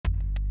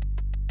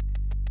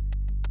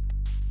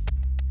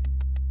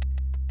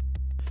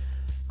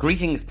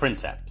Greetings,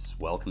 Princeps.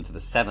 Welcome to the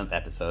 7th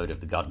episode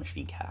of the God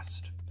Machine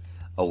Cast,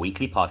 a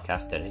weekly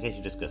podcast dedicated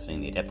to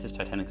discussing the Adeptus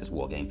Titanicus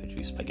wargame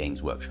produced by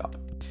Games Workshop.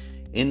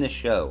 In this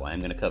show, I am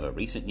going to cover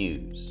recent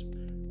news,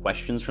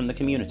 questions from the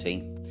community,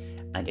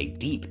 and a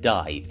deep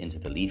dive into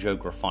the Legio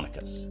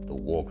Gryphonicus, the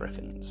War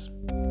Griffins.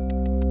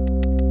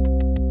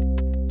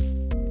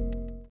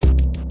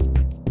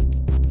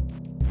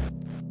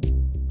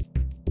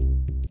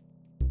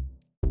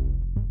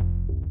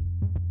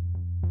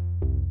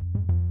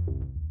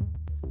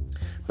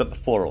 But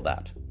before all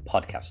that,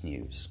 podcast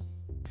news.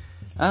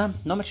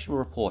 Not much to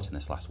report in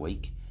this last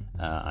week.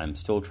 I'm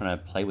still trying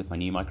to play with my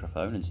new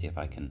microphone and see if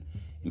I can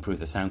improve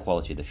the sound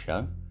quality of the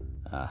show.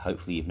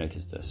 Hopefully you've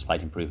noticed a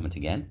slight improvement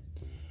again.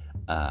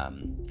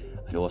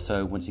 I'd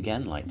also, once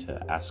again, like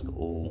to ask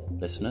all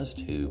listeners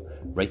to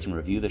rate and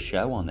review the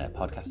show on their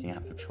podcasting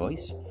app of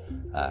choice.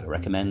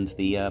 Recommend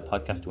the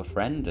podcast to a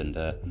friend, and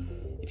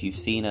if you've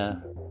seen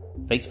a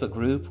Facebook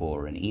group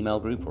or an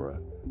email group or a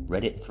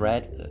Reddit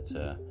thread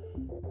that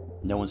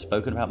no one's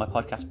spoken about my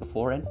podcast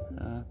before in,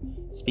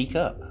 speak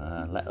up.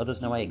 Let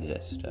others know I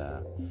exist.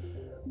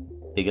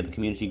 Bigger the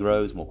community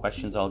grows, more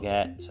questions I'll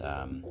get,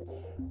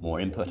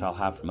 more input I'll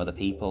have from other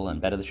people, and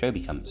better the show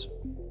becomes.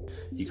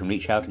 You can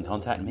reach out and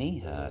contact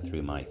me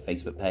through my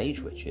Facebook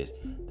page, which is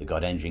the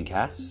God Engine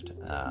Cast.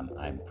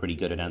 I'm pretty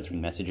good at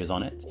answering messages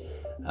on it.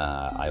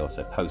 I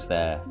also post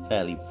there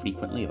fairly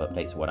frequently of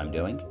updates of what I'm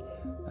doing.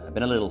 I've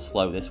been a little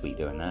slow this week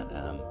doing that.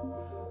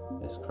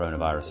 This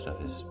coronavirus stuff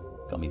has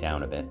got me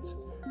down a bit.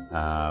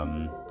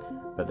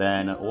 But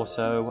then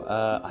also,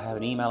 I have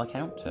an email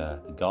account,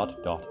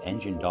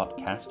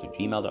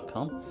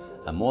 thegod.engine.cast@gmail.com.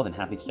 I'm more than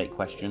happy to take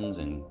questions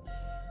and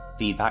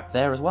feedback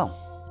there as well.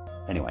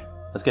 Anyway,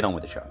 let's get on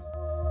with the show.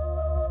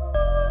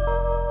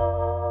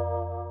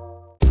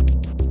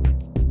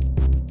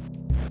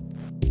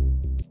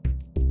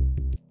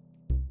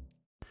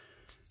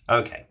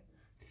 Okay.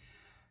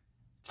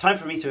 Time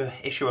for me to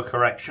issue a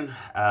correction.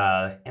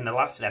 In the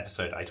last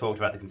episode, I talked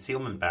about the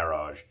Concealment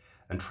Barrage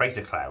and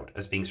Tracer Cloud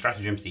as being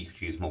stratagems that you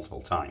could use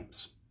multiple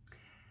times.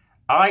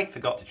 I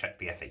forgot to check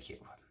the FAQ.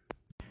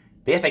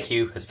 The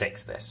FAQ has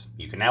fixed this.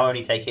 You can now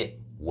only take it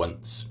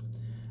once.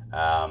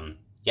 It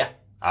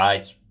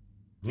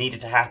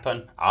needed to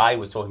happen. I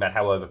was talking about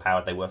how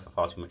overpowered they were for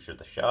far too much of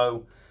the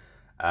show.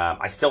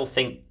 I still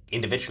think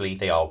individually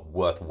they are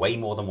worth way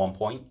more than 1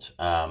 point,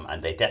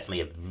 and they're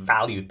definitely a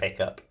valued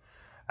pickup.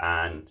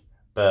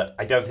 But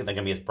I don't think they're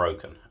going to be as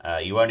broken.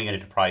 You're only going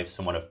to deprive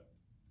someone of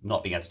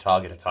not being able to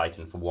target a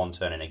Titan for one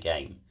turn in a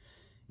game,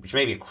 which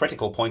may be a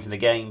critical point in the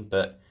game,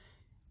 but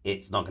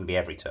it's not going to be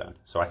every turn.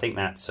 So I think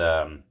that's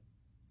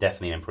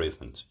definitely an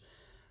improvement.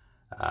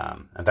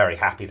 I'm very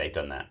happy they've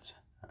done that.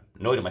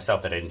 Annoyed at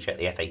myself that I didn't check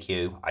the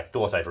FAQ. I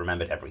thought I'd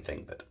remembered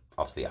everything, but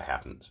obviously I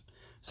hadn't.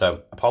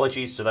 So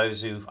apologies to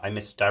those who I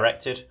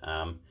misdirected.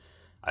 I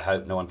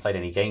hope no one played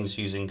any games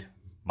using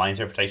my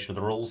interpretation of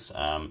the rules.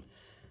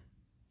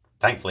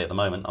 Thankfully, at the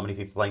moment, not many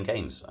people playing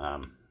games.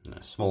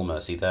 Small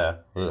mercy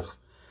there. Ugh.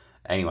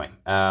 Anyway,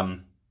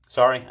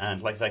 sorry,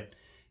 and like I say,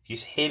 if you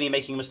hear me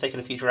making a mistake in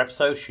a future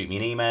episode, shoot me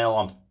an email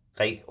on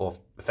or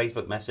a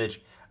Facebook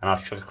message, and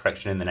I'll chuck a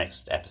correction in the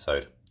next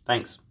episode.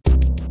 Thanks.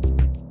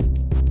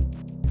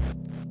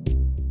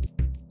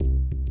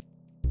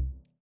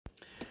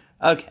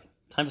 Okay,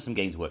 time for some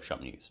Games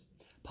Workshop news.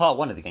 Part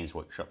 1 of the Games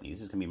Workshop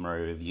news is going to be my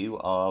review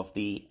of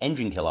the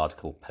Engine Kill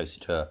article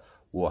posted to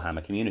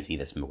Warhammer community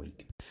this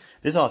week.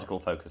 This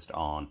article focused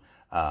on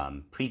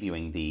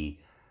previewing the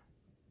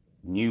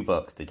new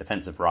book, The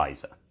Defense of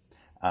Riser.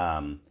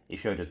 It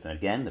showed us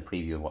again the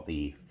preview of what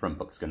the front of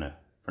the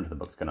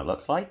book's going to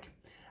look like,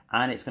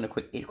 and it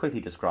quickly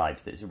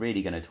describes that it's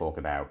really going to talk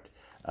about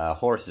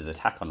Horus's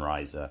attack on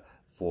Riser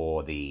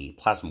for the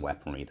plasma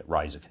weaponry that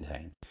Riser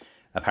contained.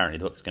 Apparently,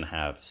 the book's going to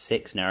have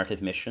 6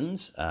 narrative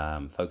missions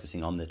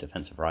focusing on the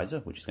defense of Riser,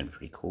 which is going to be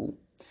pretty cool.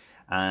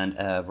 And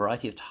a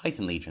variety of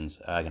Titan legions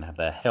are going to have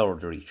their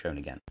heraldry shown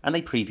again. And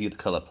they preview the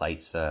colour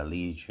plates for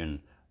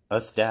Legion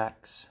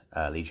Usdax,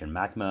 Legion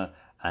Magma,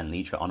 and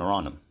Legion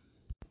Honoranum.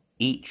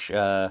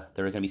 There are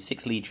going to be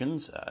 6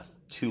 legions,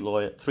 3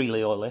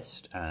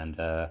 Loyalist, and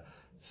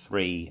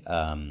 3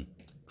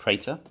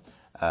 Traitor.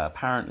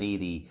 Apparently,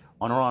 the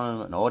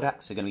Honoranum and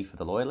Audax are going to be for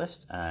the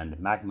Loyalist, and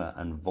Magma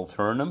and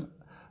Volturnum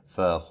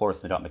for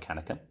Horus and the Dark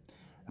Mechanica.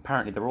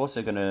 Apparently, they're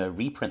also going to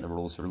reprint the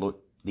rules for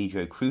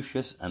Legio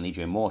Crucius and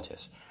Legio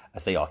Mortis,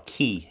 as they are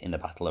key in the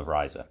Battle of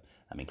Riser.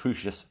 I mean,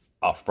 Crucius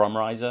are from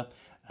Riser,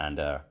 and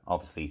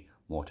obviously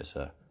Mortis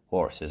are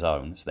Horus's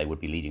own, so they would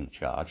be leading the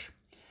charge.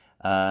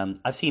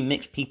 I've seen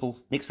mixed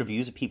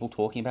reviews of people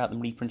talking about them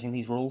reprinting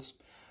these rules.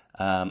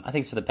 I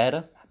think it's for the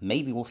better.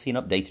 Maybe we'll see an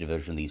updated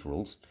version of these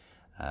rules.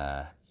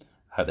 I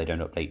hope they don't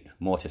update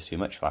Mortis too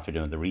much after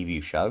doing the review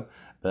show.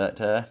 But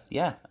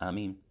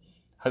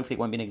hopefully it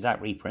won't be an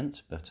exact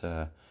reprint, but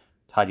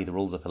tidy the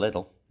rules up a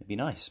little. It'd be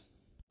nice.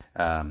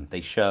 They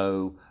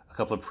show a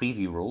couple of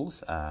preview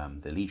rules.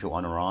 The Legio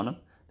Honoranum,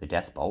 the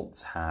Death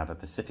Bolts, have a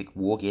Pacific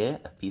War Gear,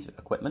 a piece of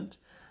equipment.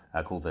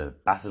 called the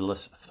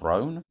Basilisk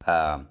Throne.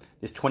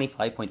 This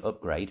 25-point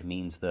upgrade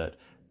means that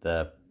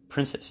the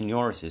Princeps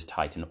Senioris'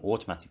 Titan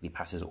automatically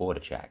passes order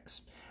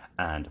checks,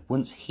 and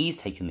once he's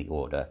taken the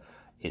order,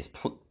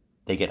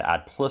 they get to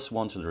add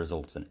 +1 to the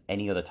results than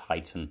any other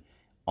Titan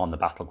on the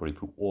battle group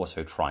who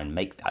also try and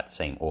make that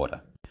same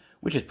order,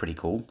 which is pretty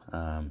cool.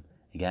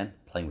 Again,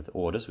 playing with the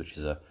orders, which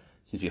is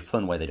seems to be a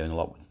fun way. They're doing a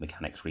lot with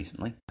mechanics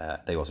recently.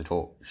 They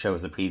also show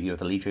us the preview of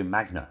the Legio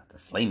Magna, the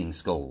Flaming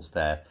Skulls.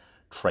 Their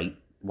trait,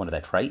 one of their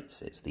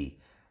traits, it's the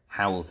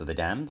Howls of the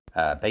Damned.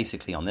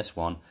 Basically, on this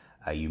one,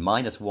 you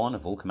 -1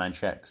 of all command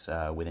checks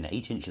within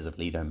 8 inches of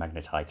Legio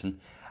Magna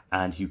Titan,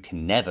 and you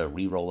can never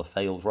re-roll a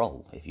failed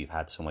roll if you've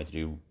had some way to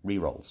do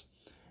re-rolls.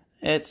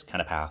 It's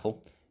kind of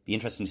powerful. Be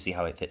interesting to see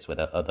how it fits with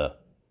other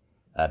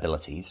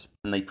abilities.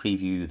 And they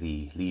preview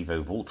the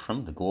Levo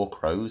Vultrum, the Gore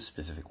Crow's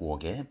specific war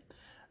gear,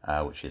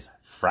 which is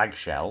frag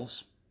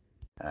shells.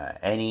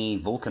 Any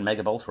Vulcan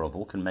Megabolter or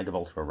Vulcan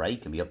Megabolter array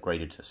can be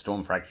upgraded to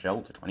Storm Frag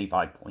Shell for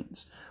 25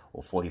 points,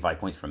 or 45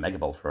 points for a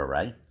Megabolter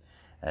array.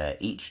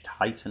 Each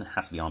Titan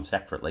has to be armed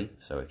separately,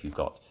 so if you've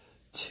got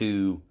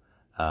 2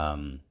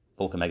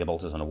 Vulcan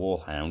Megabolters on a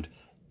Warhound,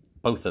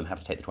 both of them have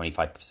to take the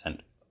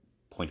 25%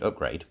 point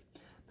upgrade.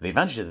 But the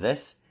advantage of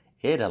this,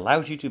 it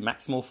allows you to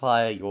maximal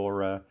fire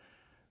your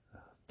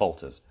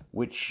bolters,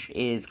 which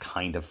is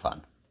kind of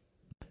fun.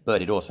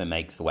 But it also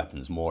makes the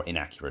weapons more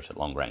inaccurate at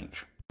long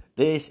range.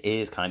 This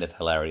is kind of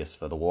hilarious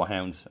for the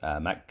Warhounds.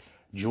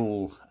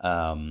 Dual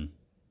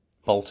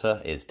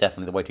bolter is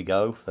definitely the way to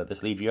go for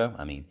this Legio.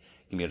 I mean,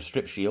 you can be able to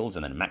strip shields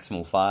and then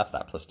maximal fire for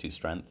that +2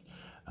 strength.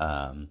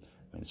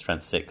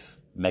 Strength 6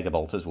 Mega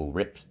Bolters will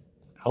rip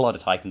a lot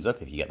of Titans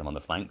up if you get them on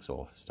the flanks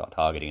or start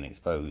targeting an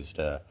exposed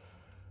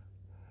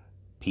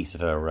piece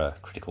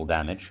of critical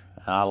damage.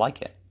 I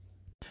like it.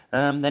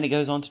 Then it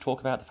goes on to talk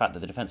about the fact that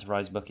the Defense of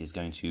Rise book is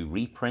going to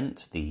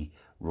reprint the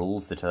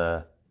rules that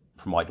are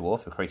from White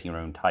Dwarf for creating your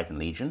own Titan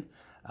Legion,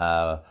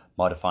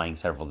 modifying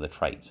several of the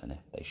traits, and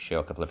they show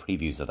a couple of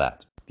previews of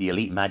that. The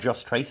Elite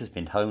Magos trait has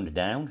been toned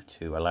down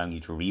to allowing you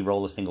to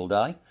re-roll a single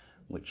die,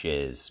 which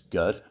is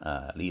good.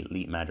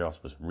 Elite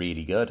Magos was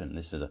really good, and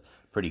this is a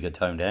pretty good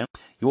tone down.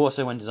 You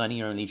also, when designing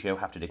your own Legio,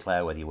 have to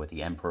declare whether you're with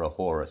the Emperor,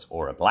 Horus,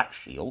 or a Black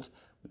Shield,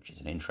 which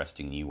is an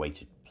interesting new way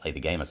to play the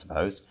game, I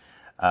suppose.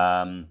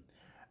 The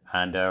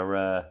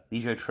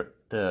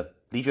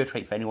Legio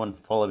trait for anyone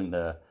following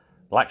the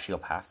Black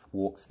Shield path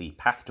walks the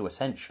path to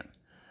ascension,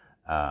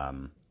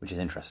 which is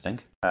interesting.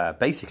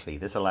 Basically,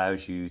 this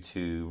allows you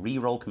to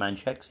re-roll command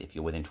checks if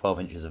you're within 12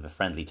 inches of a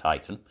friendly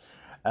Titan.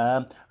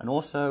 And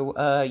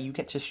also, you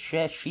get to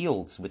share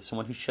shields with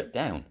someone who's shut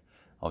down.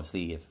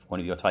 Obviously, if one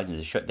of your Titans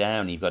is shut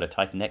down and you've got a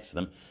Titan next to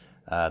them,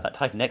 that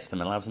Titan next to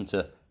them allows them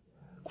to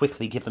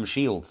quickly give them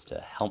shields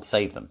to help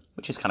save them,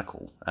 which is kind of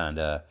cool and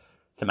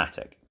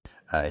thematic.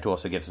 It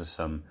also gives us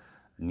some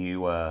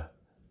new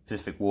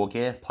specific war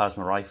gear,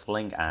 plasma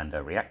rifling, and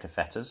reactor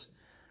fetters.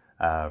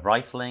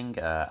 Rifling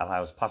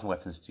allows plasma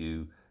weapons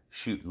to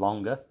shoot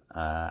longer,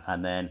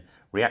 and then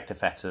reactor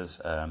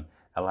fetters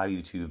allow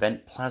you to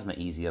vent plasma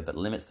easier, but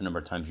limits the number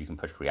of times you can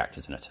push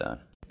reactors in a turn.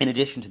 In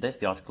addition to this,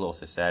 the article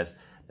also says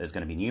there's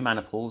going to be new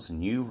mana pools,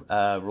 new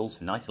rules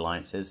for Knight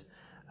Alliances,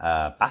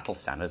 battle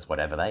standards,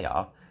 whatever they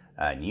are,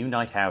 new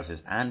Knight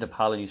Houses, and a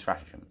pile of new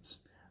stratagems.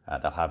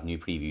 They'll have new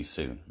previews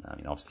soon. I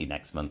mean, obviously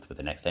next month with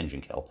the next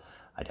engine kill.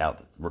 I doubt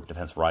that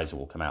Defense of Riser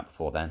will come out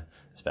before then,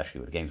 especially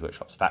with Games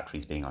Workshop's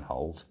factories being on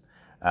hold.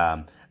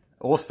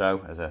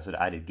 Also, as a sort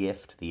of added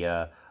gift,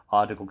 the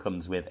article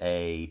comes with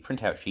a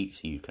printout sheet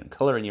so you can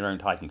colour in your own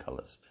Titan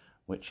colours,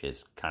 which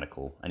is kind of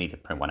cool. I need to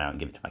print one out and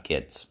give it to my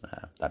kids.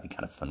 That'd be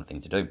kind of a fun thing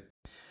to do.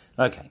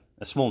 Okay,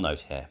 a small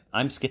note here.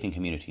 I'm skipping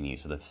community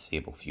news for the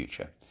foreseeable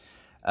future.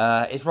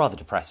 It's rather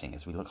depressing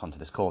as we look onto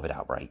this COVID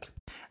outbreak,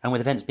 and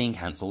with events being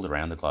cancelled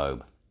around the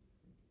globe.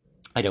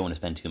 I don't want to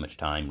spend too much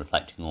time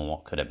reflecting on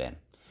what could have been.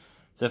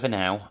 So for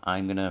now,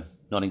 I'm going to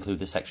not include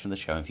this section of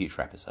the show in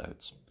future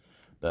episodes.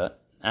 But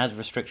as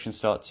restrictions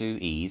start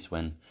to ease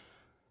when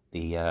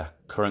the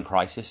current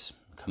crisis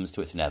comes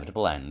to its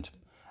inevitable end,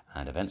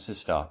 and events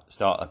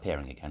start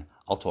appearing again,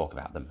 I'll talk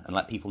about them and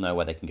let people know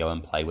where they can go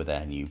and play with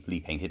their new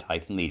painted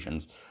Titan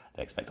Legions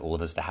that I expect all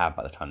of us to have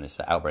by the time this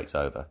outbreak's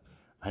over.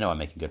 I know I'm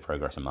making good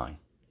progress on mine.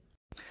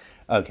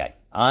 Okay,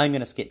 I'm going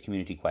to skip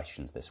community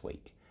questions this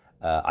week.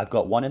 I've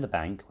got one in the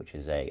bank, which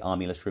is a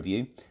army list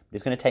review, but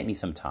it's going to take me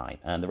some time,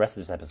 and the rest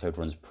of this episode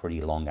runs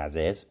pretty long as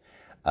is,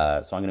 so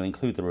I'm going to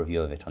include the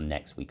review of it on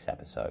next week's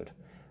episode.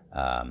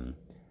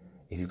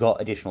 If you've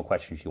got additional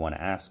questions you want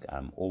to ask,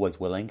 I'm always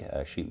willing.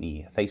 Shoot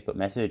me a Facebook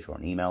message or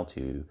an email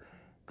to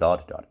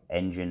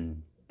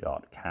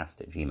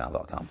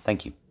god.engine.cast@gmail.com.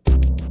 Thank you.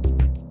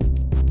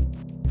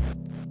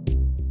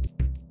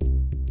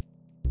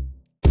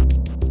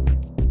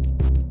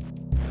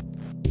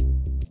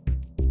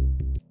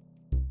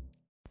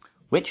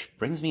 Which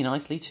brings me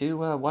nicely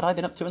to what I've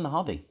been up to in the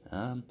hobby.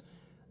 I've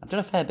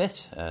done a fair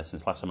bit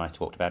since last time I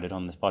talked about it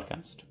on this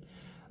podcast.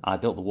 I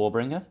built the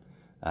Warbringer,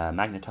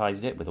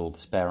 magnetized it with all the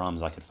spare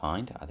arms I could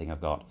find. I think I've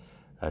got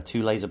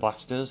 2 laser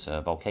blasters,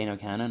 a volcano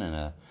cannon, and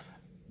a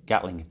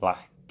Gatling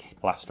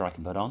blaster I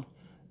can put on.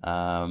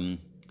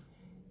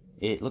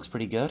 It looks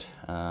pretty good.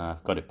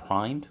 I've got it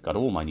primed, got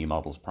all my new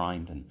models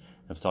primed, and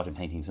I've started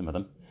painting some of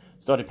them.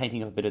 Started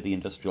painting up a bit of the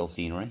industrial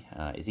scenery.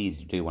 It's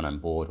easy to do when I'm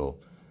bored or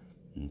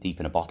deep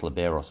in a bottle of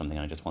beer or something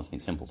and I just want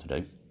something simple to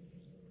do.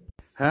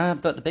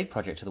 But the big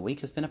project of the week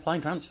has been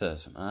applying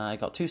transfers. I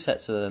got 2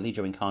 sets of the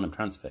Legio Incarnum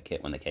transfer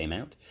kit when they came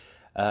out.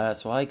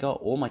 So I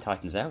got all my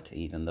Titans out,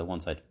 even the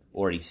ones I'd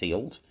already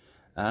sealed.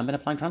 I've been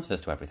applying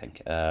transfers to everything.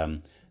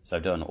 So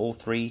I've done all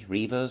 3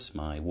 Reavers,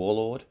 my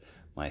Warlord,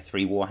 my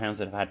 3 Warhounds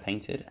that I've had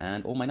painted,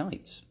 and all my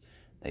Knights.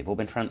 They've all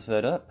been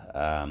transferred up.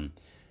 I'm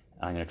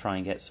going to try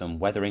and get some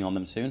weathering on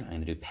them soon. I'm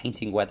going to do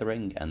painting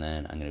weathering, and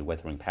then I'm going to do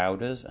weathering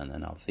powders, and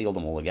then I'll seal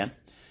them all again.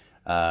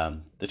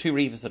 The 2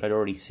 Reavers that I'd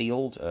already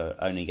sealed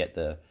only get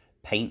the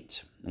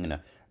paint. I'm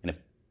going to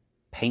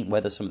paint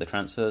weather some of the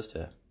transfers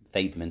to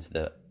fade them into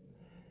the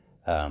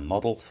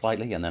model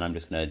slightly, and then I'm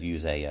just going to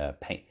use a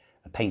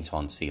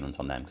paint-on sealant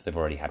on them because they've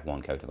already had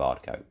 1 coat of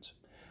Ard Coat.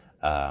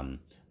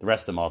 The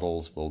rest of the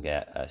models will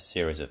get a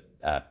series of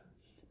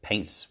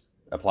paints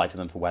applied to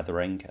them for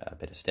weathering, a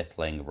bit of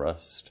stippling,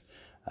 rust,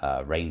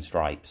 rain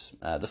stripes,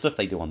 the stuff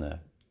they do on the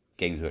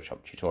Games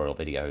Workshop tutorial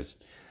videos,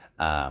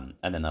 and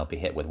then they'll be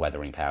hit with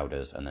weathering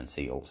powders and then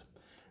sealed.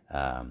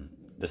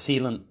 The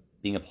sealant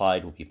being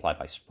applied will be applied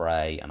by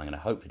spray, and I'm going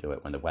to hope to do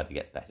it when the weather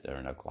gets better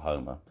in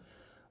Oklahoma.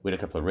 We had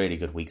a couple of really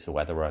good weeks of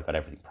weather where I got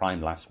everything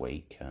primed last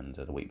week and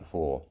the week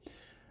before,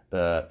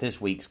 but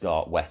this week's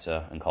got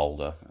wetter and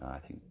colder. I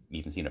think you've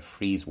even seen a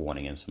freeze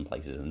warning in some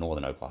places in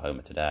northern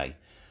Oklahoma today.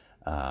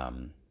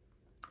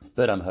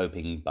 But I'm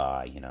hoping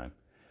by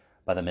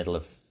the middle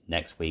of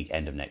next week,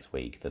 end of next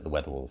week, that the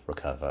weather will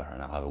recover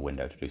and I'll have a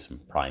window to do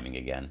some priming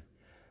again.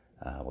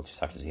 We'll just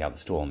have to see how the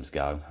storms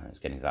go. It's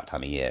getting to that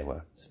time of year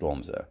where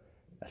storms are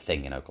a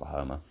thing in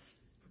Oklahoma.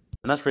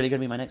 And that's really going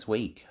to be my next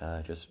week,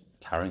 just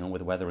carrying on with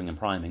the weathering and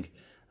priming.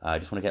 I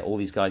just want to get all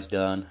these guys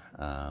done,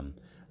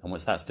 and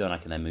once that's done, I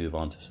can then move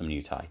on to some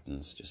new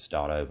Titans, just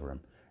start over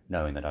and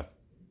knowing that I've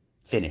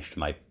finished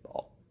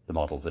the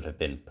models that have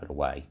been put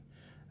away,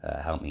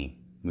 help me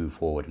move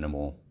forward in a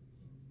more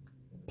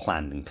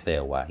planned and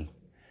clear way.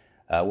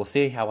 We'll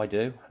see how I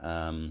do.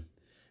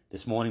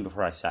 This morning,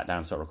 before I sat down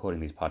and started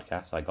recording these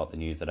podcasts, I got the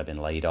news that I've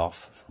been laid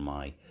off from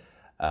my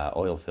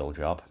oil fill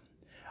job.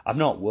 I've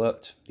not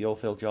worked the oil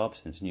fill job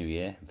since New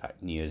Year. In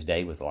fact, New Year's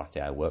Day was the last day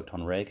I worked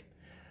on rig.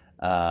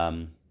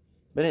 But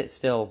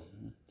it's a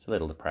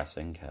little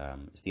depressing.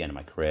 It's the end of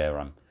my career.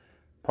 I'm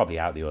probably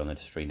out of the oil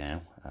industry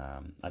now.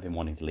 I've been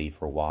wanting to leave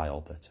for a while,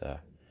 but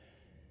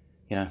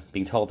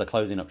being told they're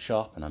closing up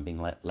shop and I'm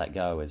being let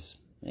go it's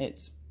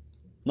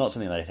not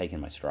something that I take in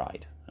my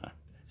stride,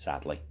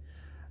 sadly.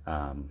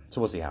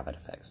 So we'll see how that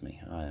affects me.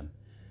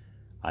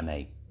 I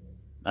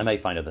may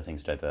find other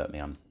things to divert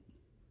me.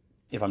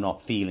 If I'm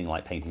not feeling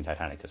like painting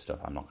Titanicus stuff,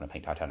 I'm not going to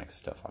paint Titanicus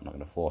stuff. I'm not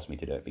going to force me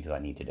to do it because I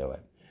need to do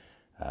it.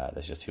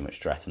 There's just too much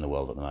stress in the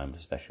world at the moment,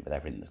 especially with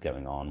everything that's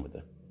going on with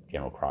the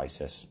general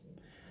crisis.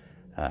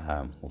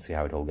 We'll see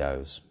how it all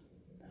goes.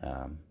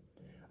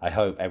 I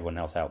hope everyone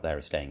else out there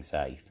is staying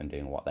safe and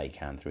doing what they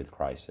can through the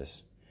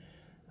crisis.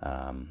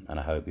 And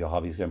I hope your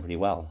hobby's going pretty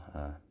well.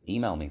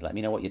 Email me, let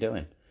me know what you're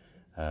doing.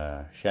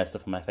 Share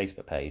stuff on my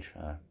Facebook page.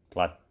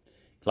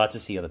 Glad to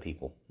see other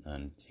people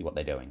and see what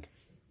they're doing.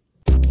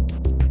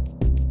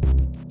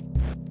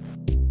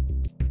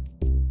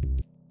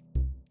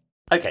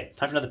 Okay,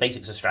 time for another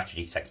Basics of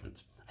Strategy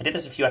segment. I did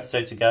this a few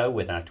episodes ago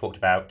when I talked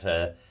about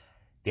the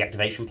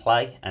activation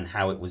play and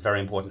how it was very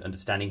important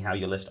understanding how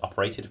your list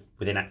operated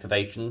within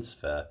activations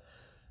for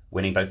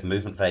winning both the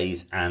movement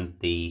phase and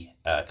the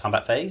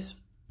combat phase.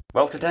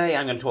 Well, today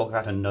I'm going to talk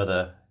about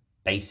another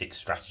basic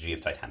strategy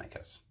of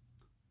Titanicus,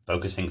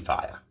 focusing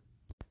fire.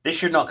 This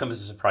should not come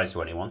as a surprise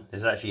to anyone. This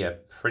is actually a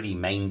pretty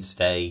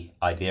mainstay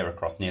idea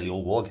across nearly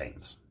all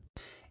wargames.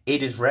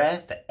 It is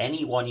rare for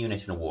any one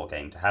unit in a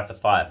wargame to have the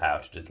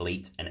firepower to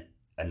delete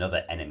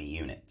another enemy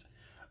unit,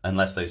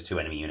 unless those 2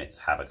 enemy units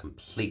have a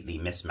completely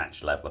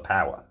mismatched level of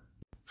power.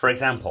 For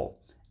example,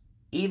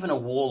 even a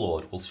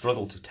Warlord will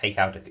struggle to take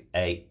out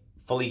a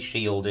fully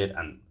shielded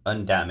and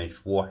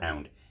undamaged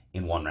Warhound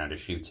in 1 round of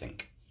shooting.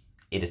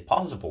 It is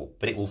possible,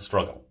 but it will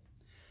struggle.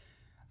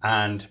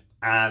 And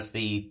as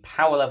the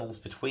power levels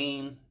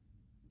between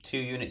 2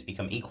 units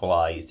become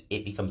equalized,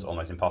 it becomes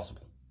almost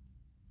impossible.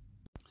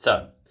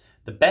 So,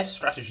 the best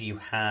strategy you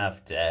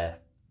have to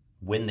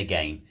win the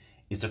game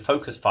is to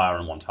focus fire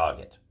on one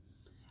target.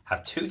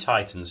 Have 2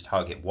 Titans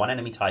target 1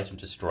 enemy Titan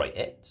to destroy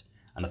it,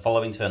 and the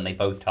following turn they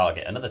both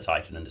target another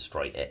Titan and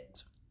destroy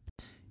it.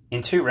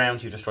 In 2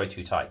 rounds, you destroy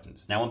 2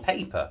 Titans. Now, on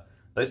paper,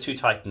 those 2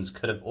 Titans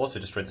could have also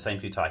destroyed the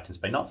same 2 Titans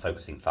by not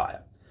focusing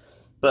fire.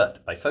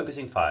 But by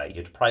focusing fire,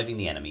 you're depriving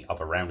the enemy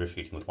of a round of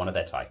shooting with one of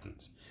their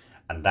Titans,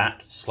 and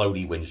that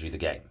slowly wins you the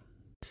game.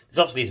 This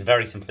obviously is a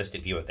very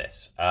simplistic view of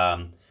this,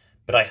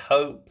 but I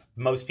hope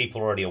most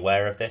people are already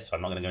aware of this, so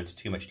I'm not going to go into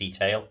too much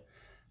detail.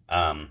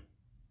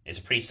 It's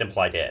a pretty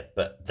simple idea,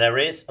 but there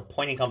is a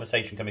point in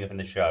conversation coming up in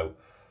the show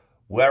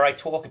where I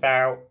talk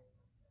about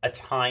a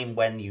time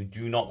when you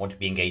do not want to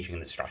be engaging in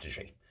this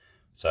strategy.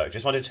 So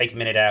just wanted to take a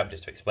minute out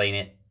just to explain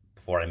it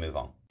before I move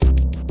on.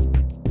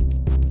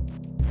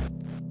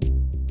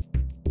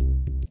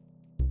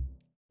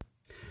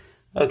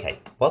 Okay,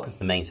 welcome to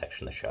the main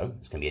section of the show.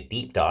 It's going to be a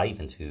deep dive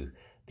into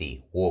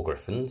the War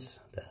Griffins,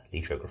 the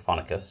Legio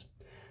Gryphonicus.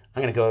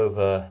 I'm going to go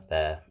over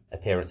their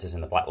appearances in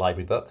the Black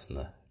Library books and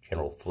the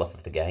general fluff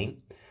of the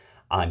game.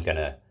 I'm going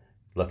to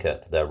look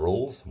at their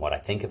rules, what I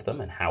think of them,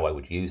 and how I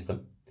would use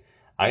them.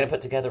 I'm going to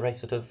put together a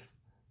sort of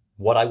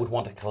what I would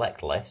want to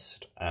collect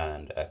list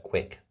and a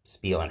quick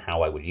spiel on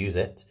how I would use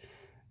it,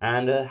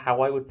 and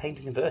how I would paint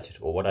and convert it,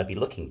 or what I'd be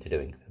looking to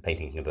doing for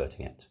painting and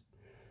converting it.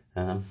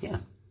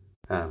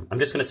 I'm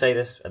just going to say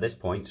this at this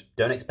point.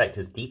 Don't expect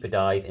as deep a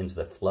dive into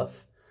the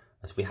fluff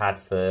as we had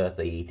for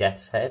the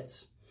Death's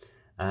Heads.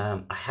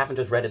 I haven't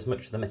just read as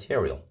much of the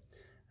material.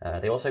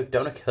 They also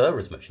don't occur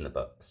as much in the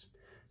books.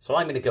 So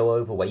I'm going to go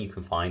over where you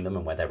can find them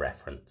and where they're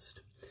referenced.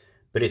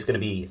 But it's going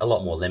to be a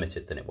lot more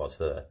limited than it was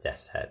for the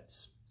Death's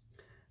Heads.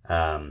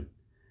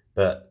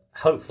 But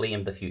hopefully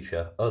in the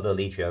future, other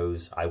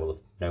Legios I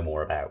will know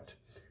more about.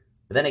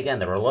 But then again,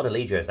 there are a lot of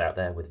Legios out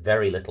there with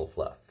very little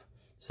fluff.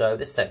 So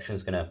this section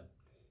is going to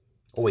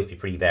always be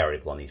pretty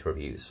variable on these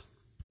reviews.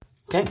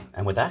 Okay,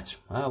 and with that,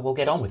 we'll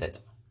get on with it.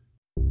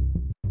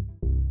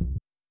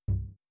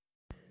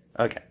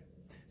 Okay,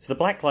 so the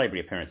Black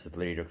Library appearances of the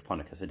Legio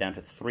Gryphonicus are down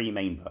to 3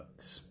 main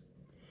books.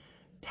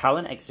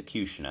 Talon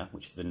Executioner,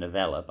 which is a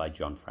novella by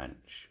John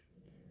French,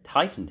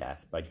 Titan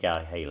Death by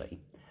Guy Haley,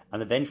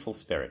 and The Vengeful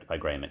Spirit by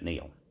Graham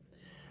McNeill.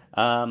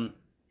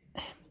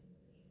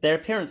 Their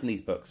appearance in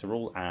these books are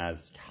all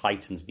as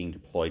Titans being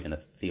deployed in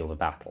the field of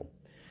battle.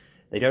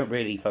 They don't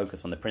really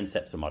focus on the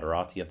Princeps or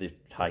Moderati of the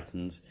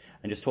Titans,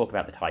 and just talk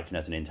about the Titan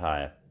as an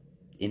entire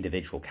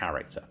individual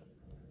character.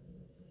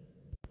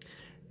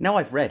 Now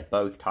I've read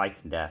both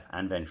Titan Death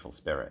and Vengeful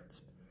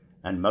Spirit,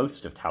 and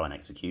most of Talon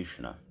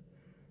Executioner,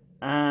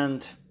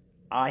 and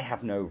I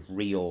have no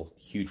real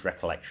huge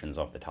recollections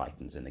of the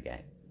Titans in the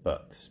game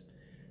books.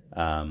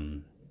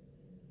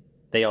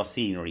 They are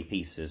scenery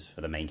pieces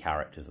for the main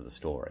characters of the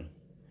story.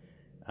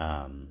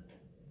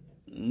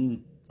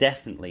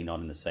 Definitely not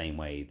in the same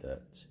way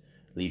that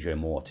Legio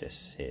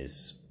Mortis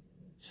is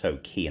so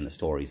key in the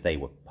stories they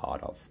were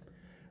part of.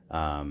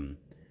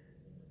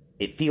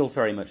 It feels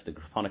very much that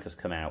Gryphonicus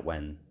come out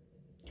when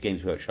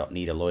Games Workshop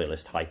need a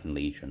loyalist Titan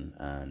Legion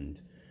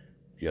and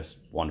just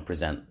want to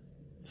present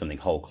something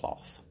whole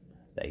cloth.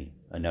 They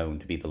are known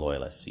to be the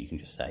loyalists, so you can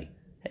just say,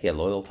 hey, a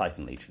loyal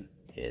Titan Legion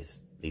is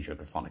Legio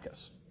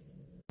Gryphonicus.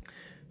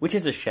 Which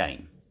is a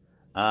shame.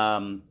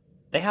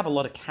 They have a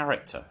lot of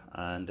character,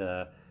 and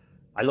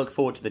I look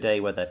forward to the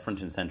day where they're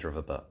front and center of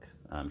a book.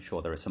 I'm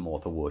sure there is some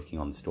author working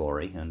on the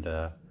story, and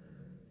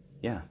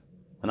yeah,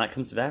 when that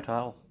comes about,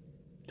 I'll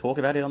talk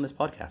about it on this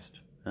podcast.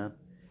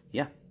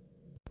 Yeah.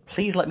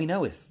 Please let me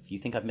know if you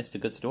think I've missed a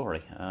good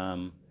story.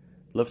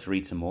 Love to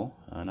read some more,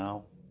 and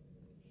I'll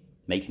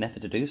make an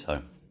effort to do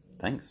so.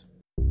 Thanks.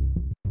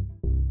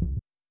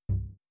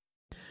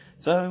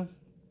 So,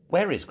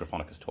 where is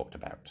Gryphonicus talked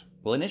about?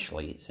 Well,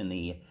 initially, it's in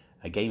the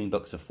gaming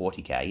books of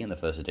 40k in the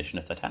first edition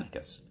of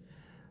Titanicus.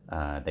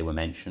 They were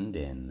mentioned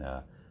in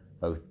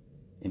both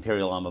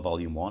Imperial Armor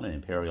Volume 1 and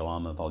Imperial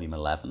Armor Volume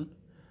 11.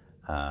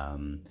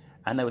 And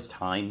there was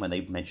time when they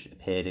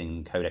appeared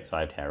in Codex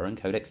Eye of Terror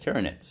and Codex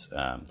Tyranids.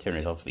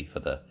 Tyranids, obviously, for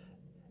the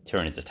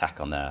Tyranids' attack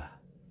on their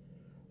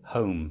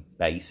home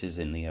bases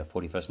in the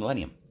 41st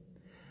millennium.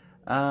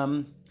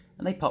 And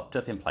they popped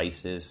up in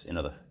places in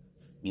other,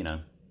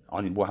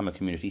 on Warhammer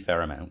Community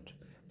fair amount.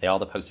 They are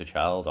the poster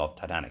child of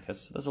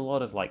Titanicus, so there's a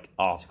lot of,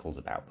 articles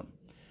about them.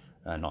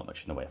 Not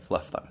much in the way of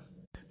fluff, though.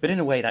 But in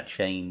a way, that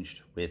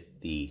changed with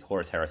the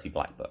Horus Heresy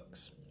Black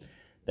Books.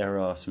 There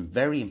are some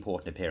very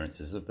important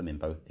appearances of them in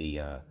both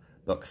the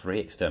Book 3,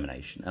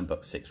 Extermination, and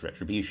Book 6,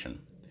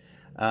 Retribution.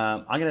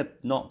 I'm going to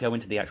not go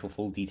into the actual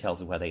full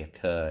details of where they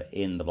occur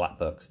in the Black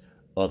Books,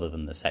 other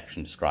than the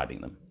section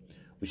describing them,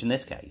 which in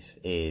this case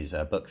is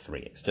Book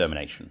 3,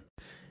 Extermination.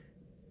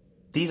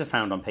 These are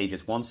found on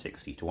pages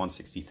 160 to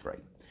 163,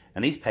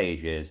 and these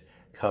pages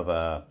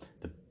cover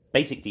the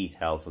basic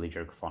details of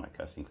Legio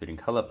Gryphonicus, including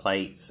colour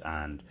plates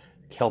and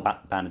kill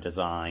banner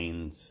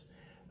designs,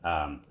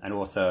 and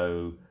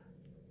also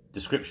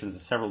descriptions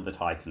of several of the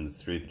Titans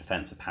through the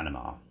defense of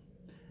Panama.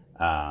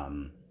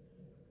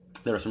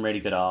 There are some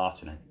really good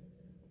art and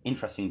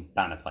interesting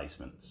banner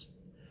placements.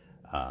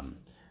 But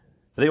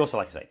they also,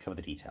 like I say, cover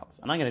the details.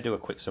 And I'm going to do a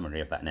quick summary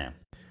of that now.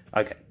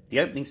 Okay, the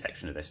opening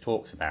section of this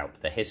talks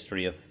about the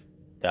history of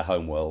their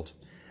homeworld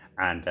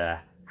and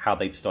how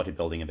they've started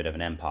building a bit of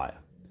an empire.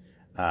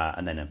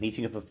 And then a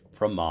meeting up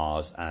from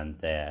Mars and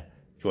their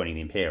joining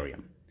the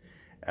Imperium.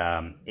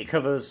 It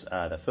covers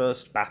the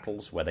first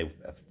battles where they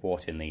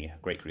fought in the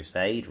Great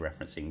Crusade,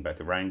 referencing both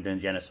the Rangdan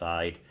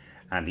genocide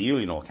and the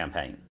Ulinor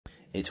campaign.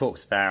 It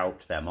talks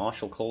about their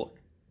martial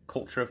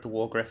culture of the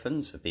War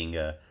Griffins, of being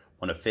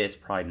one of fierce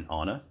pride and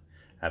honour,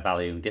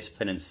 valuing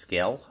discipline and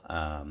skill.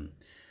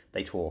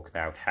 They talk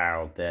about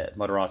how the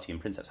Moderati and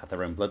Princeps have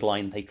their own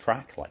bloodline they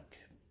track, like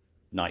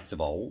knights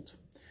of old,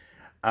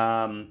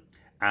 and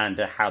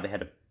how they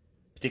had a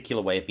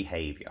particular way of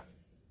behaviour.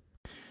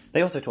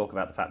 They also talk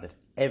about the fact that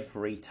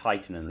every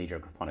Titan in Legio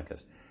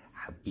Gryphonicus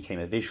became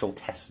a visual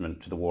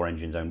testament to the War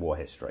Engine's own war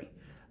history.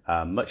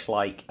 Much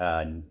like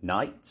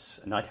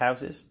night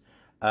houses,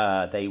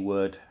 they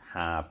would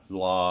have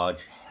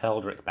large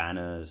Heldric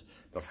banners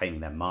proclaiming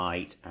their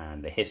might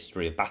and the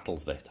history of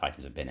battles the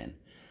Titans have been in.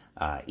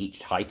 Each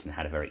Titan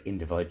had a very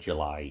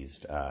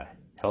individualized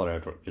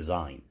Heldric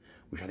design,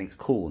 which I think is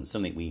cool and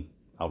something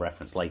I'll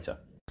reference later.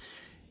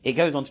 It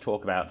goes on to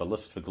talk about the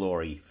lust for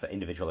glory for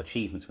individual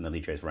achievements within the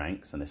Legio's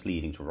ranks, and this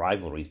leading to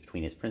rivalries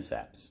between its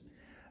princeps.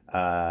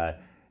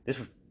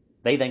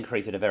 They then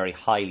created a very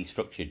highly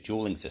structured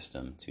dueling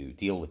system to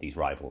deal with these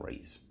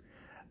rivalries.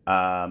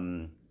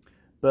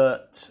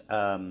 But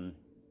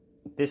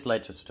this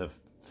led to sort of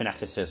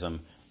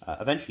fanaticism,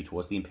 eventually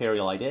towards the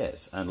imperial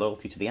ideas and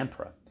loyalty to the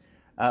emperor,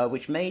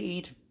 which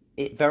made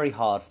it very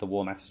hard for the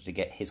War Master to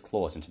get his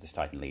claws into this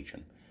Titan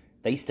Legion.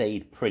 They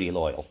stayed pretty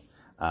loyal.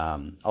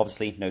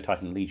 Obviously, no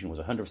Titan Legion was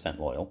 100%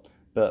 loyal,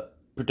 but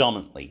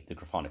predominantly the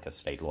Gryphonicus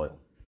stayed loyal.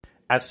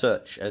 As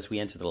such, as we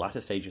entered the latter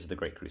stages of the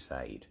Great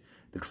Crusade,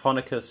 the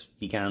Gryphonicus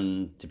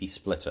began to be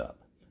split up.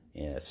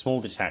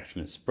 Small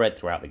detachments spread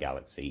throughout the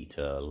galaxy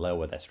to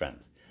lower their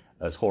strength.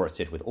 As Horus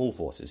did with all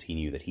forces, he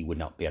knew that he would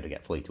not be able to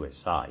get fully to his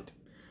side.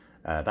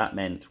 That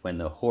meant when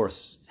the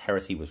Horus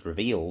heresy was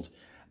revealed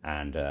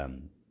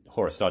and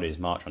Horus started his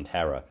march on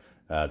Terra,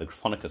 the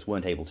Gryphonicus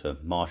weren't able to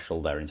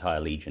marshal their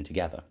entire legion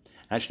together.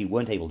 Actually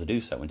weren't able to do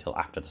so until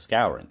after the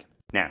Scouring.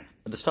 Now,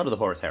 at the start of the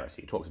Horus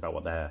heresy, it talks about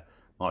what their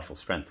martial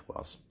strength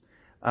was.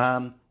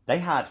 They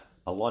had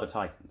a lot of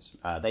Titans.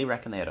 They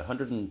reckon they had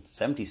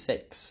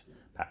 176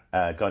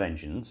 god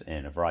engines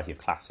in a variety of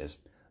classes,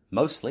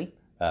 mostly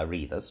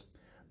Reavers,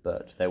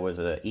 but there was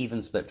an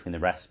even split between the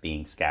rest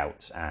being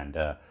Scouts and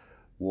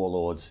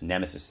Warlords,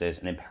 Nemesises,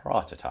 and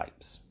Imperator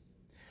types.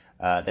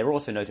 They were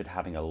also noted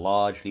having a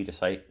large Leader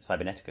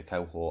Cybernetica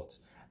cohort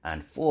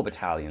and 4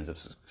 battalions of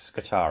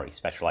Scutari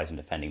specialized in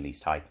defending these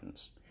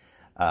Titans,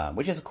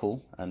 which is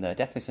cool, and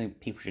definitely something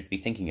people should be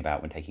thinking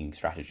about when taking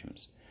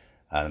stratagems.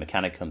 The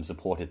Mechanicum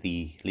supported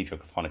the Legio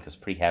Gryphonicus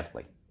pretty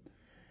heavily.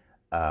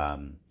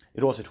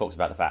 It also talks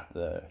about the fact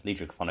that the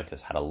Legio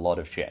Gryphonicus had a lot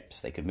of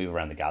ships. They could move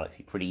around the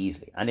galaxy pretty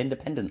easily and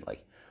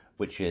independently,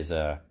 which was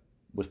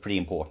pretty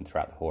important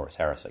throughout the Horus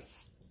Heresy.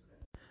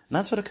 And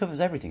that sort of covers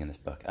everything in this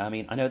book. I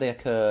mean, I know they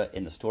occur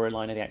in the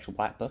storyline of the actual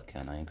Black Book,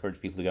 and I encourage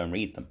people to go and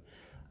read them.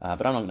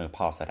 But I'm not going to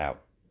pass that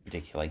out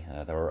particularly.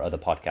 There are other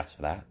podcasts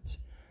for that.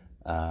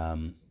 But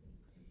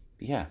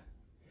yeah,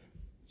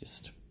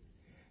 just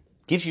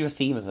gives you a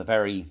theme of a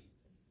very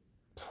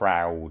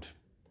proud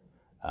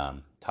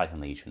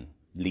Titan Legion.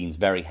 Leans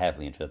very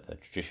heavily into the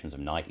traditions of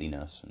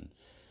knightliness and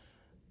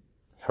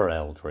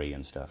heraldry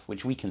and stuff,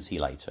 which we can see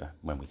later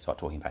when we start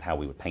talking about how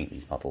we would paint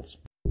these models.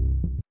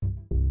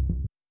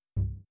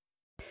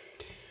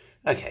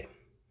 Okay,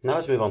 now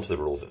let's move on to the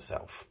rules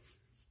itself.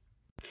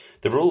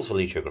 The rules for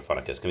Legio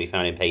Gryphonicus can be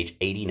found in page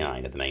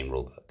 89 of the main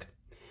rulebook.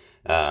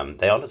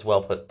 They aren't as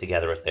well put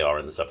together as they are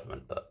in the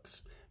supplement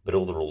books, but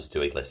all the rules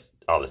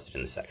are listed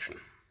in this section.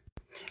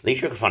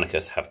 Legio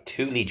Gryphonicus have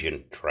 2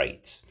 Legion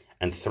traits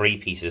and 3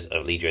 pieces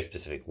of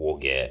Legio-specific war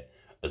gear,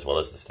 as well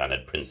as the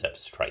standard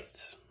Princeps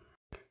traits.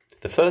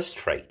 The first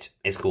trait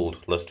is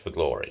called Lust for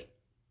Glory.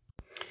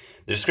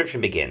 The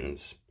description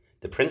begins,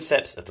 the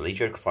Princeps of the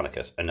Legio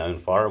Gryphonicus are known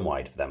far and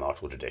wide for their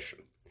martial tradition,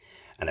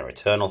 and their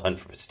eternal hunt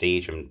for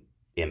prestige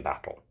in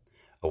battle.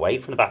 Away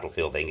from the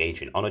battlefield, they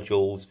engage in honor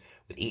duels,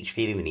 with each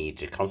feeling the need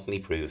to constantly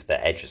prove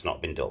their edge has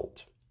not been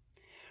dulled.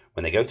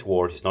 When they go to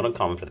war, it is not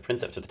uncommon for the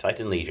Princeps of the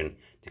Titan Legion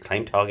to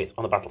claim targets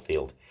on the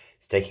battlefield,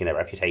 staking their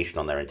reputation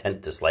on their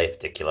intent to slay a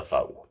particular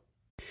foe.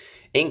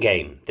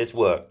 In-game, this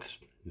works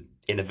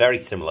in a very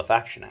similar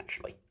fashion,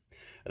 actually.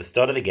 At the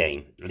start of the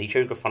game,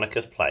 Legio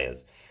Gryphonicus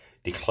players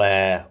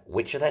declare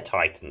which of their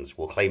Titans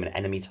will claim an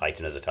enemy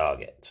Titan as a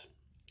target.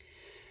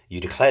 You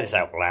declare this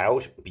out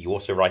loud, but you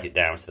also write it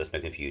down so there's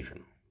no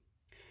confusion.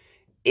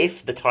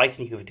 If the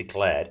Titan you have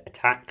declared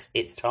attacks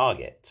its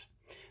target,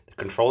 the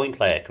controlling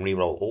player can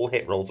reroll all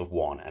hit rolls of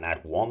 1 and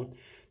add 1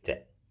 to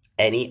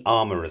any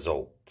armor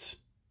result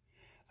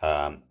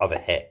of a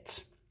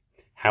hit.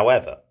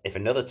 However, if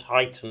another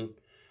Titan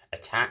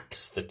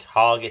attacks the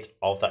target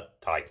of that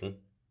Titan,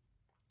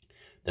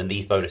 then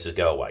these bonuses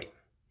go away.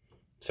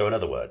 So in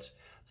other words,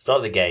 at the start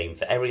of the game,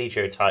 for every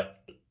Legio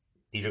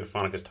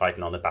Gryphonicus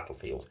Titan on the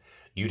battlefield,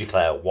 you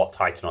declare what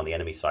Titan on the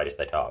enemy side is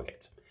their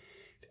target.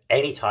 If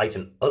any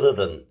Titan other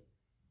than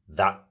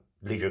that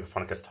Legio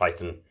Gryphonicus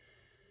Titan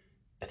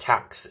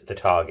attacks the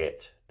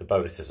target, the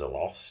bonuses are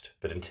lost.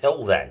 But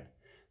until then,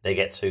 they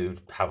get to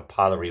have a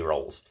pile of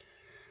rerolls.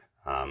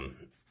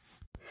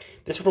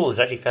 This rule is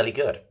actually fairly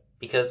good,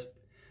 because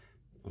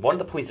one of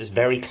the points that's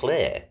very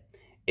clear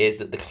is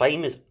that the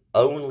claim is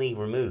only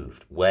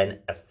removed when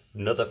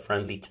another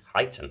friendly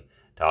Titan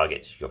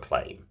targets your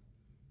claim.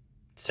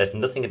 It says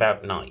nothing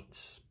about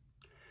knights.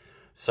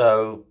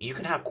 So you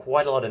can have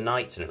quite a lot of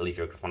knights in a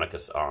Legio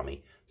Gryphonicus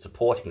army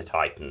supporting the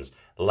Titans,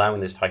 allowing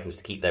those Titans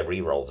to keep their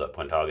rerolls up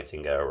when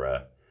targeting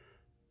their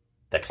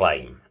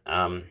claim.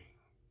 I'm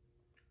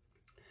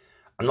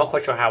not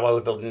quite sure how I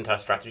would build an entire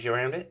strategy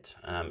around it.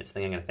 It's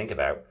something I'm going to think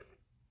about.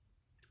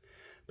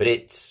 But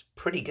it's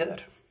pretty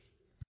good.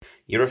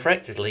 You're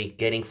effectively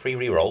getting free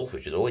rerolls,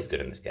 which is always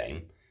good in this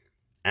game,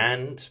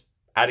 and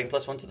adding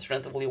 +1 to the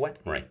strength of all your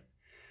weaponry.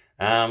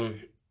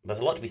 There's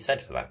a lot to be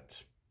said for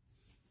that.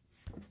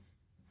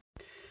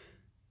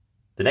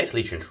 The next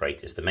Legion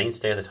trait is the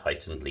mainstay of the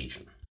Titan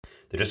Legion.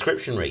 The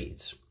description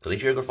reads, the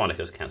Legio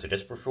Gryphonicus counts a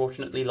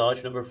disproportionately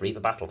large number of Reaver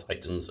battle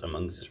titans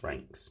amongst its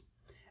ranks.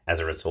 As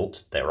a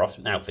result, they are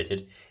often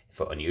outfitted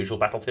for unusual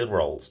battlefield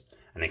roles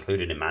and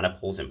included in mana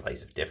pools in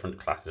place of different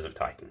classes of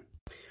Titan.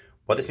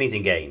 What this means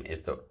in-game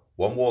is that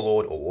one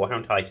Warlord or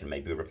Warhound Titan may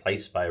be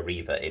replaced by a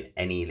Reaver in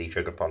any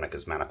Legio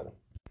Gryphonicus mana pool.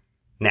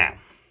 Now,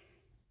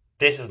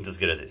 this isn't as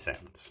good as it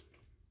sounds.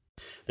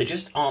 There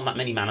just aren't that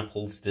many mana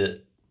pools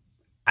that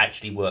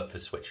actually work for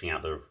switching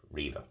out the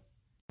Reaver.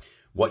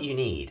 What you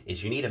need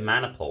is a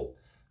mana pool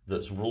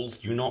that's rules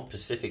do not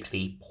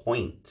specifically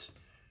point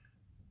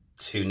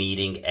to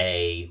needing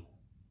a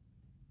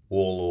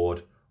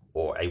Warlord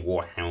or a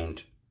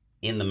Warhound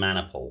in the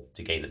mana pool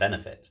to gain the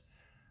benefit.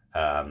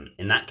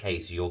 In that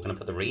case, you're going to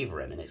put the Reaver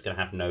in, and it's going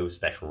to have no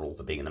special rule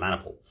for being in the mana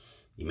pool.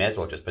 You may as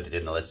well just put it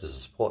in the list as a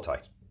support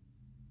type.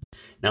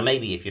 Now,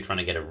 maybe if you're trying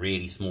to get a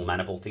really small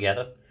mana pool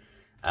together,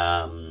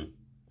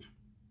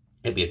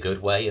 it'd be a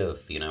good way of,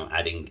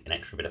 adding an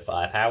extra bit of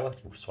firepower,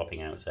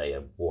 swapping out, say,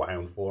 a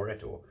Warhound for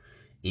it, or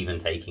even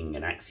taking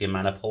an Axiom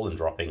mana pool and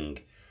dropping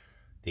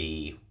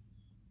the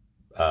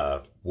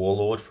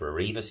Warlord for a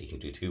Reaver, so you can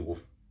do 2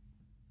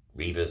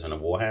 Reavers and a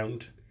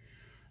Warhound.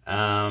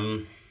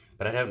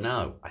 But I don't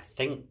know. I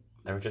think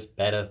there are just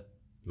better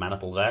mana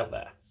pools out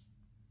there.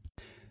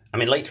 I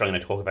mean, later I'm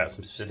going to talk about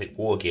some specific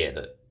war gear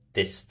that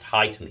this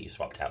Titan that you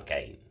swapped out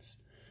gains.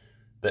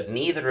 But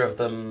neither of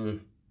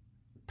them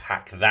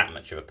pack that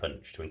much of a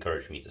punch to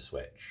encourage me to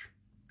switch.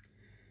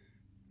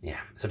 Yeah,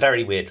 it's a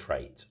very weird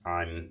trait.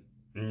 I'm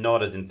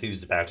not as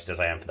enthused about it as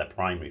I am for their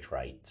primary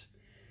trait.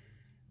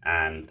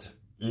 And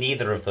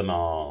neither of them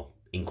are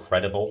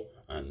incredible.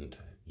 And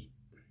I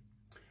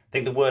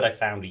think the word I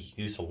found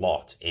used a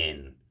lot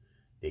in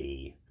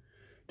the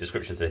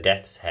descriptions of the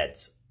Death's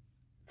Heads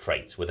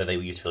traits, whether they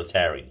were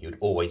utilitarian, you'd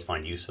always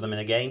find use for them in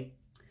a game.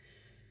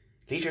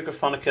 Legio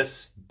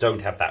Gryphonicus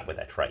don't have that with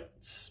their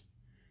traits.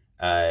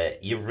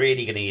 You're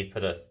really going to need to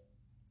put a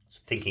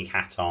thinking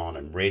hat on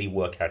and really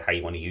work out how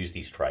you want to use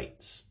these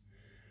traits.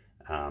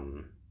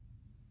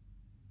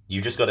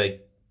 You've just got to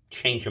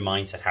change your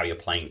mindset how you're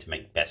playing to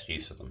make best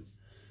use of them,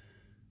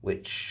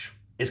 which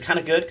is kind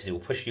of good because it will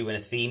push you in a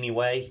themey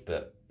way,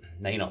 but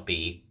may not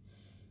be.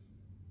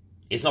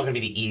 It's not going to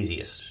be the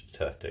easiest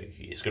to do.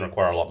 It's going to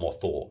require a lot more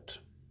thought.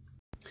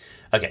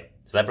 Okay,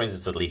 so that brings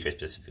us to the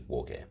Legio-specific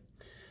war gear.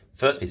 The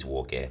first piece of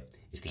war gear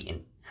is the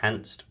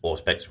Enhanced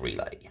Auspex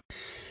Relay.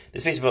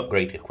 This piece of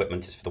upgraded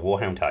equipment is for the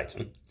Warhound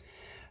Titan,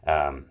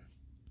 and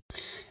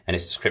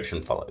its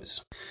description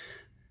follows.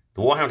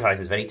 The Warhound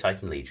Titans of any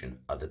Titan Legion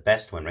are the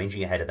best when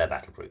ranging ahead of their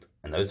battle group,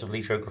 and those of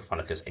Legio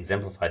Gryphonicus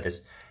exemplify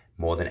this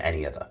more than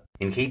any other.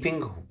 In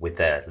keeping with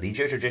their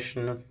Legio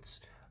traditions of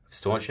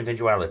staunch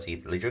individuality,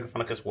 the Legio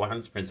Gryphonicus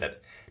Warhound's Princeps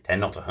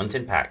tend not to hunt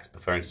in packs,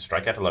 preferring to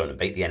strike out alone and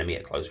bait the enemy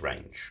at close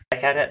range.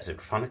 Tech adepts of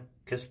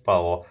Gryphonicus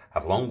 4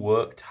 have long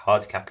worked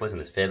hard to capitalize on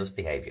this fearless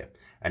behavior,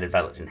 and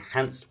developed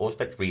enhanced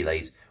Auspex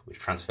relays which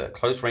transfer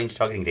close-range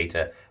targeting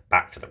data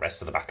back to the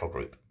rest of the battle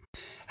group.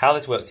 How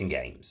this works in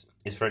games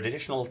is for an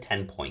additional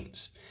 10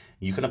 points,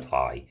 you can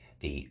apply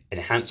the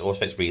enhanced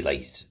Auspex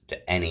relays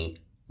to any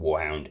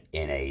Warhound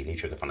in a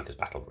Legio Gryphonicus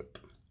battle group.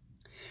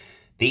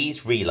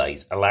 These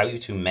relays allow you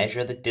to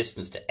measure the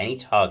distance to any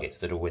targets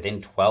that are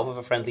within 12 of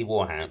a friendly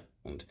Warhound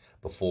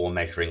before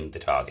measuring the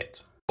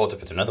target. Or to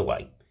put another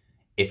way,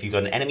 if you've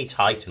got an enemy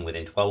Titan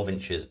within 12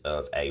 inches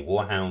of a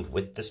Warhound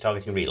with this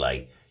targeting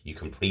relay, you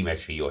can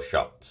pre-measure your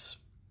shots.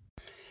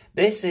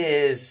 This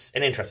is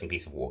an interesting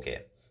piece of war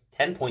gear.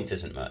 10 points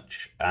isn't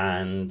much,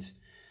 and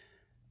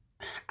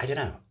I don't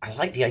know. I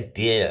like the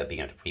idea of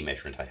being able to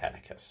pre-measure in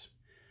Titanicus.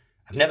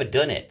 I've never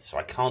done it, so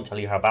I can't tell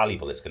you how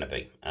valuable it's going to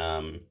be.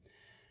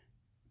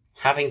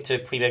 Having to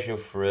pre-measure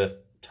for a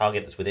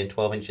target that's within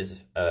 12 inches of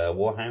a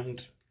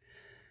Warhound,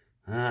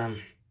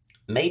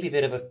 maybe a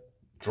bit of a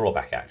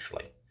drawback,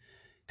 actually.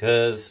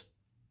 Because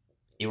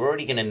you're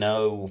already going to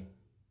know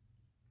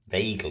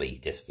vaguely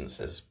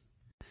distances.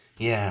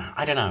 Yeah,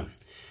 I don't know.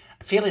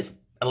 I feel it's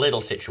a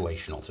little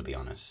situational, to be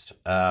honest.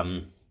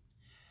 I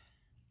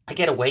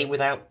get away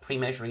without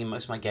pre-measuring in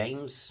most of my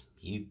games.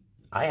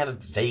 I have a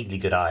vaguely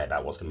good eye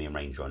about what's going to be in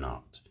range or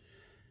not.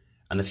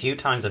 And the few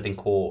times I've been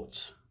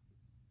caught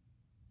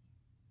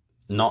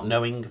not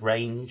knowing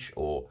range,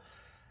 or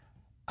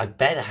I've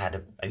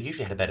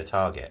usually had a better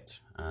target.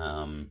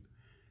 Yeah,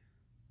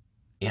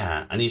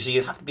 and usually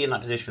you have to be in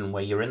that position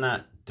where you're in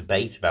that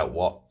debate about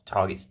what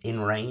target's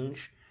in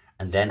range,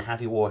 and then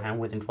have your Warhound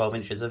within 12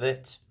 inches of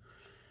it.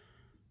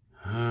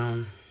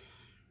 I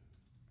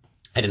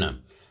don't know.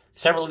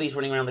 Several of these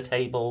running around the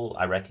table,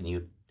 I reckon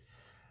you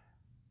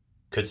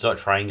could start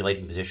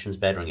triangulating positions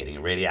better and getting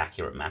a really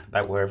accurate map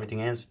about where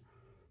everything is.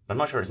 But I'm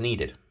not sure it's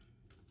needed.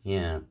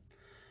 Yeah.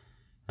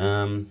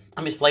 I mean,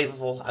 it's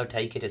flavorful. I would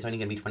take it. It's only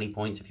going to be 20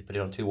 points if you put it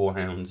on 2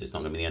 Warhounds. It's not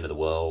going to be the end of the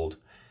world.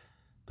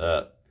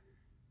 But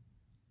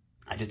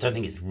just don't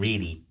think it's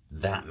really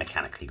that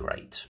mechanically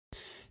great.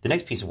 The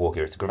next piece of war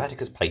gear is the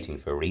Gravaticus plating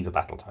for Reaver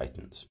Battle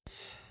Titans.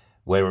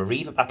 Where a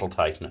Reaver Battle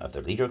Titan of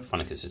the Legion of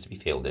Gryphonicus is to be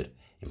fielded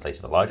in place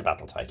of a larger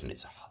Battle Titan,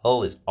 its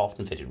hull is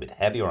often fitted with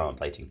heavier armor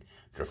plating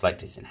to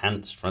reflect its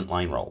enhanced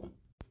frontline role.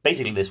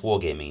 Basically, this war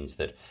gear means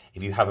that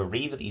if you have a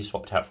Reaver that you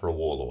swapped out for a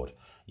Warlord,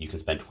 you can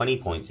spend 20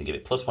 points and give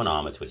it +1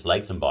 armor to its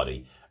legs and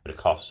body at a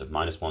cost of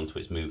 -1 to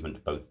its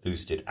movement, both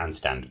boosted and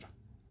standard.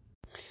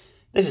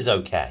 This is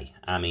okay.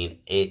 I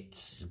mean,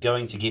 it's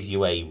going to give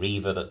you a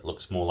Reaver that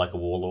looks more like a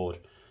Warlord,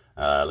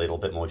 a little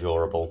bit more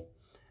durable.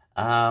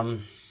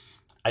 I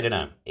don't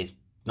know. It's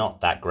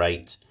not that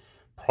great.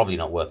 Probably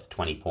not worth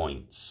 20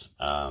 points.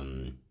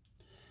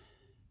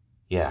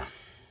 Yeah.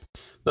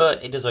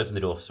 But it does open the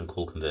door for some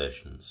cool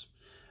conversions.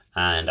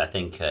 And I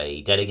think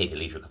a dedicated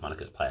Legion of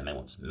Gryphonicus player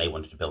may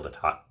want to build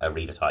a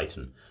Reaver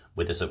Titan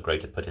with this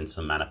upgrade to put in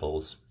some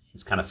maniples.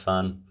 It's kind of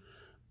fun,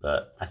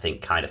 but I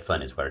think kind of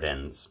fun is where it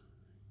ends.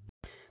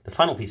 The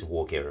final piece of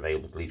war gear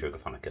available to Legion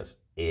of Gryphonicus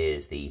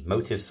is the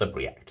Motive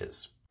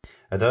Subreactors.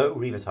 Although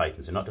Reaver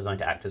Titans are not designed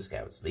to act as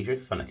scouts, Legion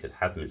of Gryphonicus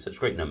has them in such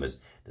great numbers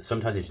that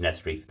sometimes it's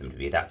necessary for them to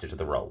be adapted to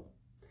the role.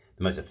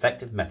 The most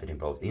effective method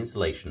involves the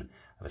installation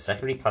of a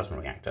secondary plasma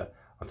reactor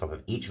on top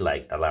of each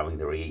leg, allowing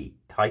the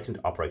Titan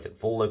to operate at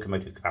full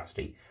locomotive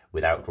capacity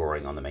without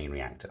drawing on the main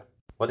reactor.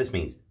 What this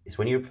means is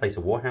when you replace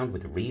a Warhound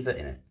with a Reaver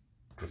in a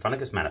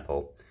Gryphonicus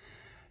maniple,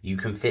 you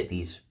can fit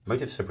these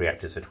Motive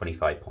Subreactors for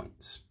 25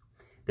 points.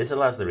 This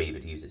allows the Reaver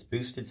to use its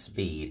boosted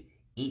speed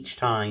each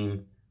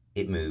time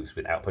it moves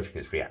without pushing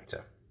its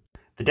reactor.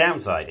 The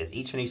downside is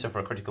each time you suffer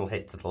a critical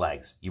hit to the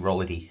legs, you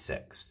roll a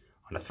d6.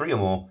 On a 3 or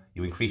more,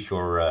 you increase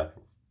your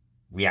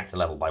reactor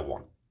level by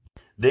 1.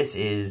 This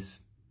is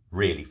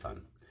really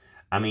fun.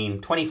 I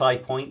mean,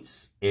 25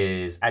 points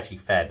is actually a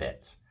fair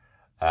bit.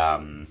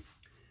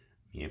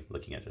 You're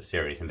looking at a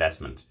serious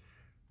investment.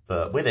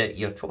 But with it,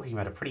 you're talking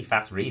about a pretty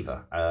fast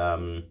Reaver.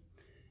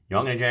 You're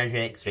not going to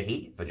generate extra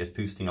heat for just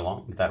boosting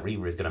along. That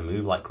Reaver is going to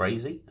move like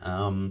crazy.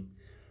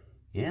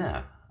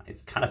 Yeah,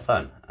 it's kind of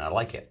fun. I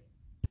like it.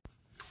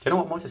 Don't know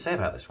what more to say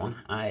about this one.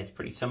 It's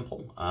pretty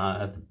simple.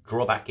 The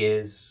drawback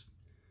is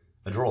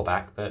a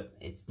drawback, but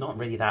it's not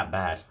really that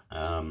bad.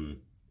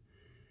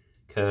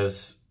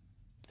 Because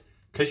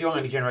you're not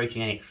going to be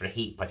generating any extra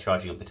heat by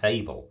charging up the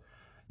table,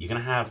 you're going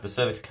to have the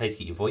Servitor-Clade to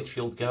keep your Void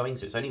Shields going,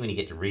 so it's only when you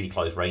get to really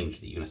close range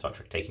that you're going to start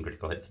taking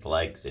critical hits to the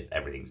legs if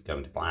everything's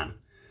going to plan.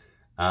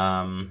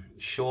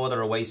 Sure,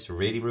 there are ways to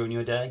really ruin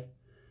your day,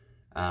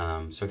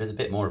 so it is a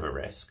bit more of a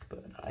risk,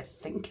 but I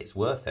think it's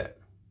worth it.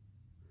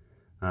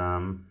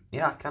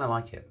 Yeah, I kind of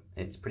like it.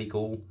 It's pretty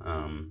cool.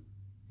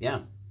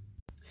 Yeah.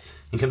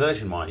 And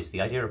conversion-wise,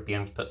 the idea of being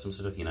able to put some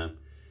sort of,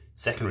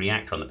 second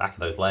reactor on the back of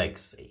those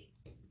legs, it's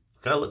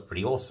going to look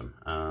pretty awesome.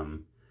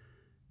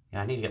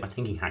 Yeah, I need to get my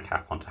thinking hat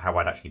cap onto how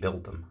I'd actually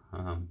build them.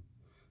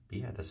 But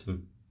yeah, there's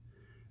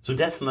some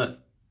definite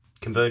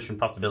conversion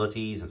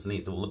possibilities and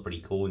something that will look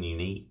pretty cool and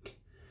unique.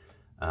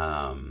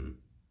 And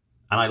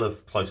I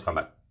love close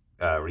combat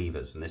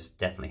Reavers, and this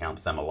definitely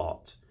helps them a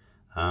lot.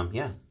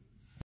 Yeah.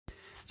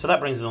 So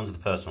that brings us on to the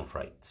personal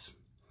traits.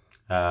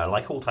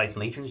 Like all Titan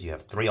Legions, you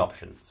have 3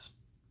 options.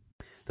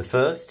 The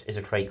first is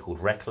a trait called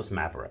Reckless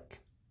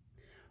Maverick.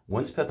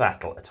 Once per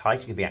battle, a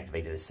Titan can be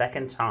activated a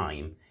second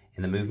time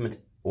in the movement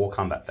or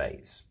combat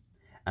phase.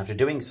 After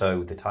doing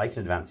so, the Titan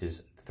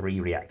advances 3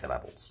 reactor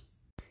levels.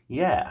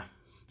 Yeah,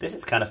 this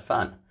is kind of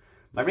fun.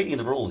 My reading of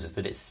the rules is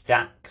that it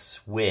stacks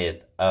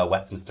with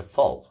Weapons to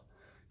Full,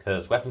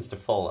 because Weapons to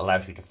Full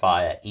allows you to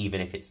fire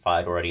even if it's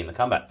fired already in the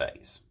combat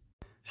phase.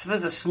 So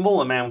there's a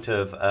small amount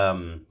of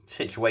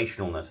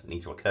situationalness that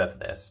needs to occur for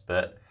this,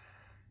 but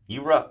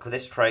you rock with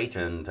this trait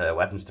and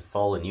Weapons to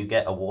Full, and you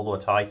get a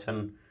Warlord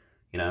Titan,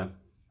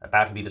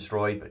 about to be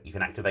destroyed, but you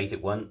can activate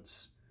it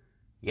once.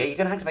 Yeah, you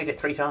can activate it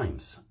 3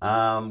 times,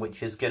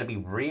 which is going to be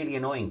really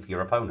annoying for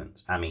your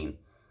opponents. I mean,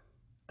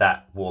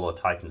 that Warlord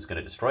Titan's going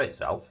to destroy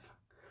itself,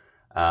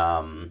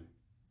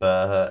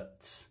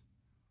 but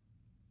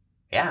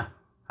yeah,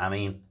 I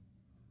mean,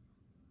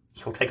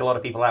 you'll take a lot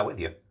of people out with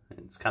you.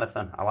 It's kind of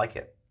fun. I like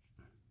it.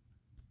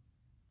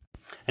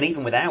 And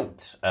even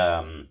without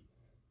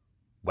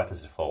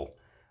Weapons to Full,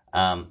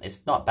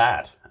 it's not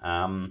bad.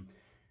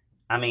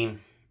 I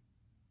mean,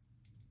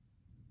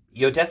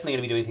 you're definitely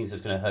going to be doing things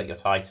that's going to hurt your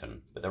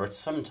Titan, but there are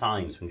some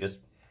times when just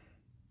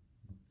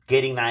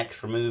getting that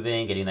extra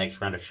moving, getting that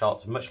extra round of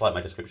shots, much like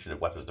my description of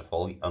Weapons to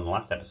Full on the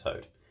last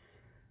episode,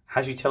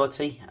 has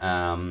utility.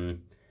 I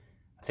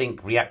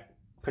think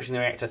pushing the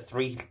reactor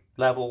 3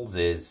 levels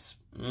is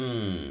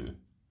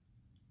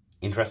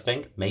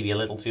interesting, maybe a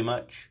little too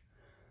much,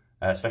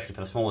 especially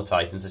for the smaller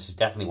Titans. This is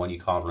definitely one you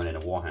can't run in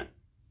a Warhound,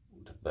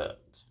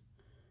 but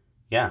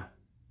yeah,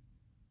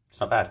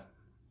 it's not bad.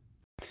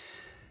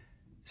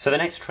 So the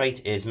next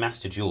trait is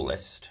Master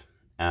Duelist.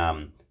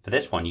 For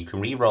this one, you can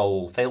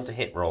re-roll fail to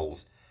hit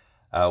rolls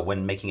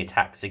when making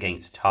attacks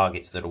against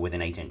targets that are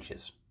within 8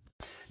 inches.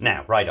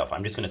 Now, right off,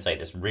 I'm just going to say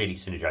this really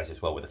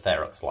synergizes well with the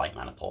Ferox Light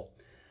Maniple.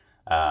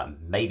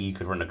 Maybe you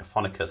could run a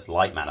Gryphonicus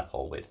Light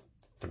Maniple with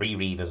 3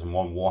 Reavers and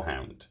 1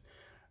 Warhound.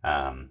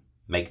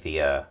 make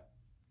the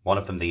one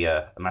of them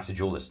the master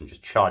duelist and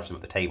just charge them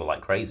at the table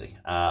like crazy.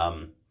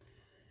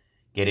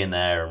 Get in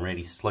there and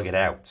really slug it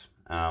out.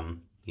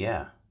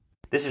 Yeah.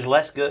 This is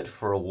less good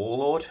for a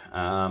warlord.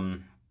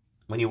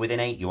 When you're within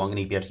 8, you aren't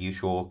going to be able to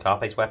use your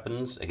card-based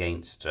weapons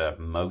against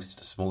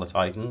most smaller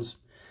titans.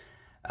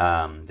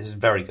 This is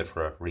very good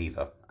for a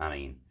Reaver. I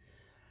mean,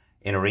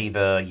 in a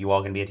Reaver, you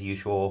are going to be able to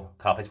use your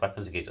card-based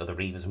weapons against other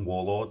Reavers and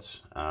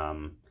Warlords. So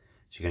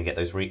you're going to get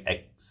those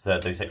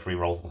extra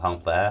rerolls will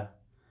help there.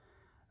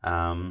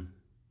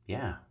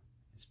 Yeah,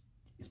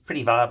 it's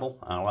pretty viable.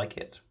 I like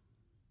it.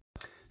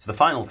 So the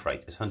final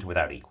trait is Hunter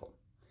Without Equal.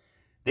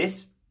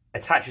 This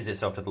attaches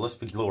itself to the Lust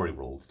for Glory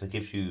rule that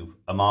gives you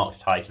a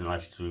marked titan and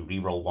allows you to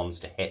reroll ones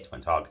to hit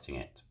when targeting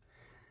it.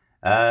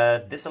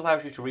 This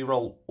allows you to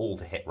reroll all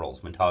to hit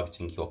rolls when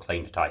targeting your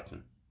claimed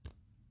titan.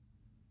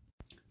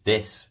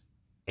 This,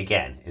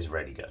 again, is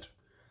really good.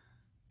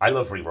 I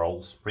love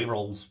rerolls.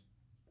 Rerolls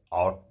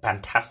are a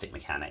fantastic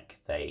mechanic.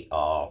 They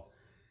are...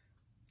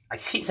 I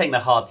keep saying they're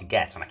hard to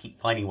get, and I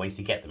keep finding ways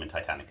to get them in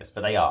Titanicus,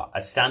 but they are.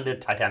 A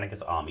standard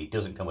Titanicus army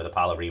doesn't come with a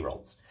pile of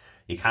rerolls.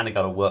 You kind of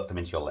got to work them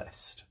into your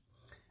list.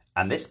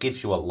 And this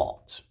gives you a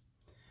lot.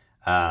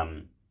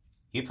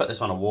 You put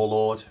this on a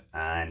Warlord,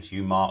 and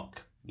you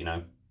mark, you know,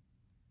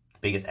 the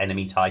biggest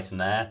enemy Titan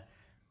there.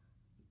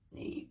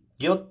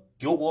 Your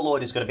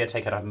Warlord is going to be able to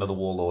take out another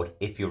Warlord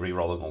if you're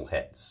rerolling all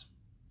hits.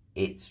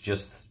 It's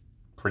just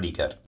pretty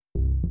good.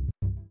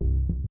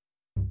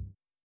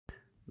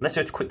 Let's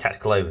do a quick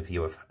tactical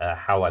overview of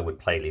how I would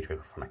play Legio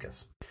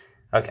Gryphonicus.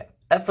 Okay,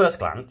 at first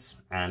glance,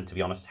 and to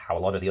be honest, how a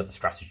lot of the other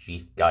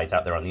strategy guides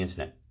out there on the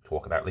internet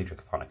talk about Legio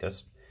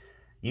Gryphonicus,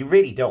 you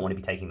really don't want to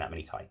be taking that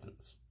many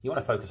Titans. You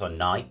want to focus on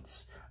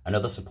Knights and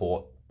other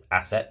support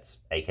assets,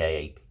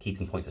 aka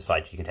keeping points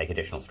aside so you can take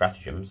additional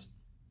stratagems,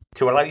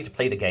 to allow you to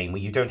play the game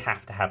where you don't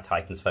have to have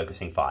Titans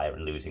focusing fire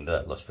and losing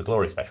the Lust for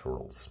Glory special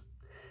rules.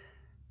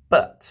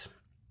 But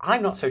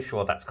I'm not so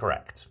sure that's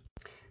correct.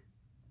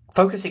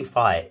 Focusing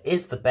fire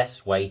is the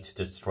best way to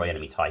destroy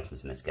enemy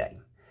Titans in this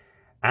game.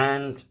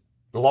 And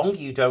the longer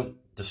you don't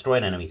destroy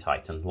an enemy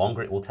Titan, the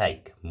longer it will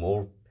take.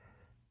 More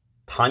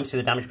times through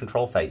the damage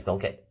control phase, they'll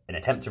get an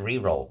attempt to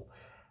reroll,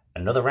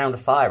 another round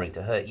of firing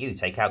to hurt you,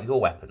 take out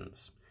your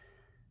weapons.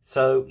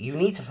 So you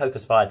need to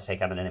focus fire to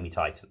take out an enemy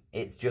Titan.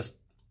 It's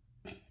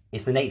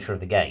the nature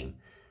of the game.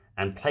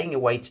 And playing your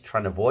way to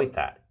try and avoid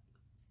that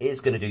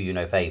is going to do you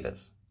no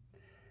favours.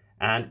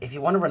 And if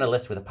you want to run a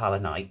list with a pile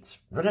of Knights,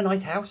 run a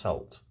Knight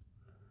Household.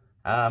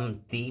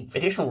 The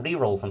additional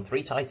rerolls on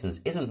 3 Titans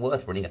isn't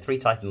worth running a 3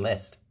 Titan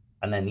list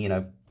and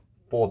then,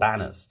 4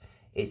 banners.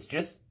 It's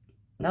just,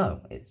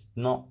 no, it's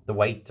not the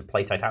way to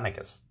play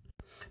Titanicus.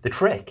 The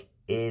trick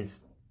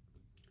is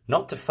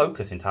not to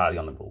focus entirely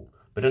on the rule,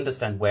 but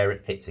understand where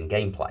it fits in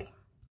gameplay.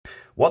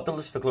 What the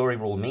Lust for Glory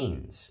rule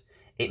means,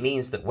 it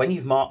means that when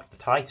you've marked the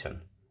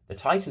Titan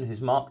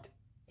who's marked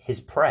his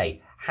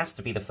prey has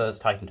to be the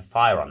first Titan to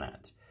fire on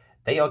that.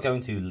 They are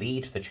going to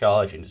lead the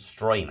charge in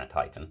destroying that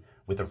Titan,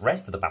 with the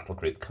rest of the battle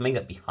group coming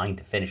up behind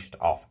to finish it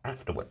off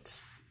afterwards.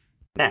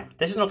 Now,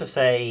 this is not to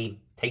say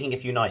taking a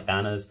few Knight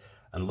banners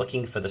and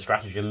looking for the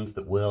stratagems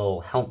that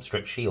will help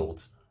strip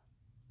shields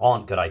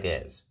aren't good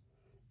ideas.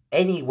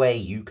 Any way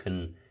you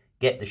can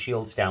get the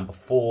shields down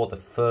before the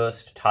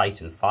first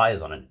Titan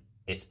fires on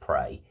its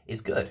prey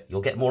is good.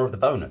 You'll get more of the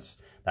bonus.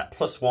 That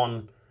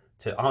 +1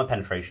 to armor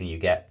penetration you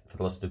get for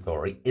the Lust of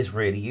Glory is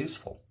really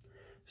useful.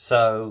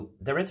 So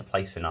there is a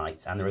place for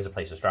Knights and there is a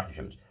place for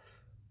stratagems,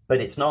 but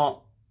it's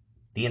not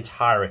the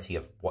entirety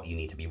of what you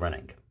need to be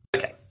running.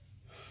 Okay,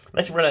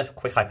 let's run a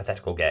quick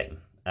hypothetical game.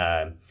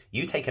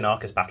 You take an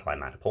Arcus Battleline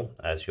Maniple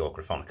as your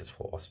Gryphonicus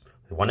force,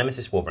 with 1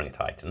 Nemesis Warbringer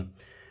Titan,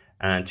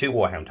 and 2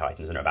 Warhound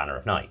Titans and a banner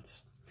of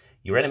Knights.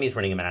 Your enemy is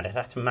running a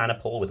Manadatum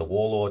Maniple with a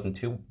Warlord and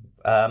 2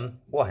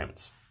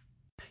 Warhounds.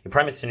 Your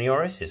Primus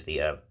Senioris is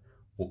the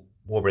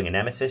Warbringer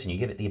Nemesis, and you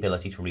give it the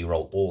ability to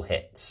reroll all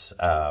hits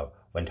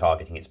when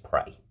targeting its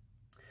prey.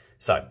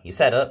 So, you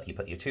set up, you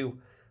put your 2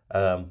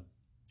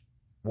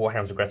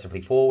 Warhounds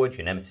aggressively forward,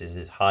 your Nemesis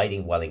is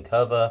hiding well in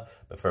cover,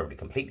 preferably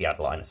completely out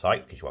of line of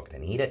sight because you aren't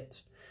going to need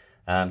it.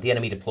 The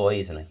enemy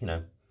deploys in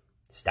a,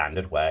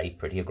 standard way,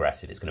 pretty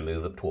aggressive. It's going to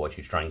move up towards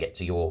you to try and get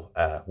to your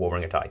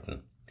Warbringer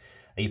Titan.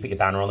 And you put your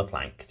banner on the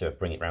flank to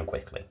bring it round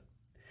quickly.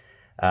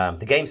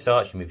 The game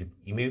starts,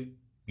 you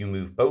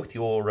move both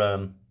your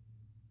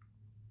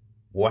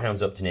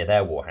Warhounds up to near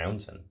their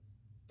Warhounds and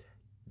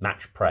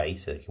match prey,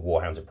 so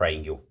your Warhounds are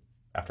preying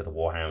after the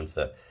Warhounds,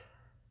 the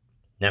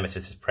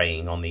Nemesis is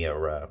preying on the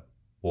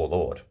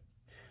Warlord.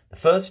 The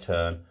first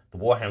turn, the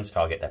Warhounds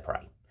target their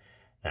prey.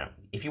 Now,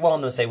 if you are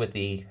on, say, with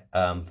the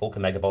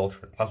Vulcan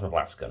Megabolt and Plasma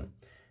Blast Gun,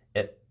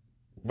 at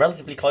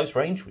relatively close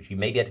range, which you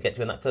may be able to get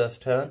to in that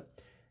first turn,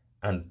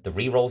 and the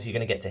rerolls you're going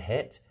to get to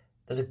hit,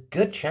 there's a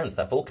good chance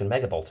that Vulcan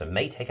Megabolter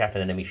may take out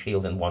an enemy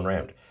shield in 1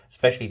 round,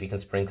 especially if you can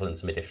sprinkle in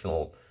some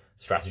additional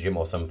stratagem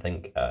or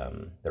something.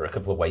 There are a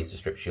couple of ways to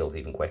strip shields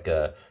even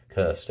quicker,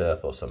 Cursed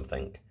Earth or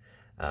something.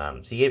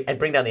 So you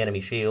bring down the enemy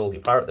shield,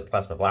 you fire up the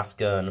Plasma Blast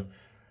Gun,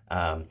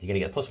 You're going to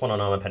get +1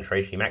 on armor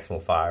penetration, your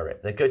maximal fire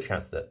rate. There's a good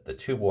chance that the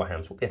 2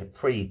 Warhounds will get to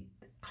pretty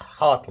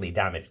heartily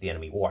damage the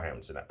enemy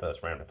Warhounds in that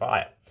first round of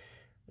fire.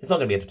 It's not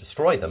going to be able to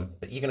destroy them,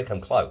 but you're going to come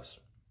close.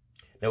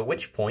 Now, at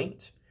which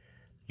point,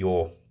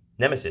 your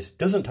Nemesis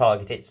doesn't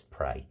target its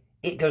prey.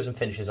 It goes and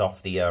finishes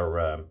off the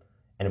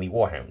enemy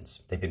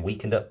Warhounds. They've been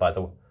weakened up by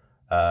the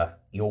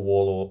your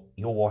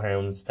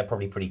Warhounds. They're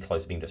probably pretty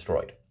close to being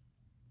destroyed.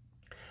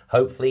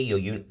 Hopefully,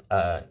 your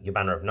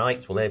Banner of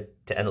Knights will be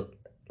able to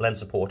lend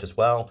support as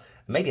well,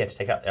 and maybe able to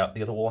take out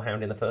the other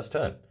Warhound in the first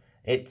turn.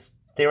 It's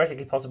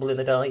theoretically possible in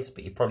the dice,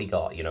 but you've probably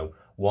got,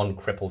 one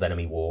crippled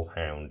enemy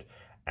Warhound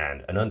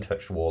and an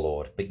untouched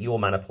Warlord, but your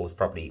mana pool is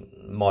probably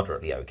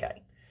moderately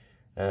okay.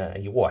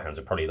 Your Warhounds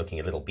are probably looking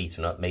a little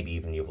beaten up, maybe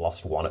even you've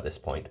lost one at this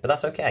point, but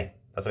that's okay.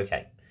 That's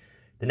okay.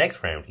 The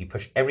next round, you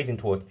push everything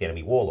towards the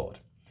enemy Warlord.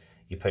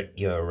 You put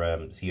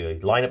your so you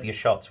line up your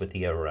shots with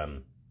the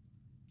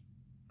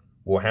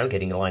Warhound,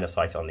 getting a line of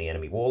sight on the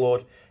enemy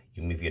Warlord.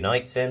 You move your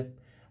Knights in.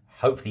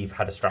 Hopefully you've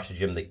had a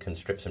stratagem that can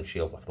strip some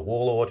shields off the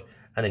Warlord,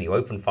 and then you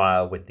open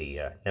fire with the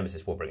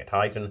Nemesis Warbringer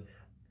Titan.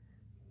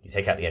 You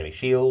take out the enemy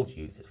shield,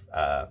 use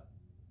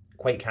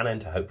Quake Cannon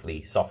to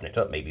hopefully soften it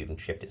up, maybe even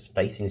shift its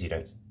facings,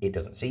 it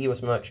doesn't see you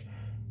as much.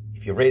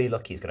 If you're really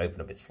lucky, it's going to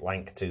open up its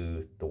flank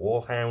to the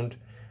Warhound,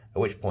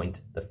 at which point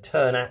the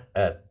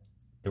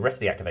rest of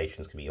the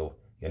activations can be your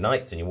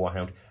Knights and your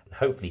Warhound, and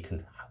hopefully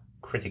can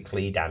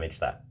critically damage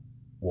that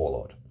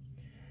Warlord.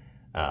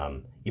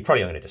 You're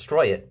probably not going to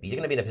destroy it, but you're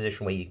going to be in a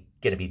position where you're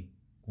going to be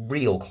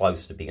real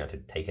close to being able to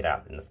take it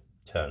out in the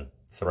turn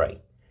 3.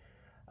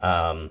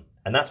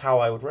 And that's how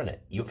I would run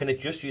it. You're going to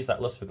just use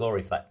that Lust for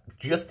Glory for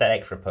just that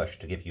extra push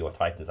to give your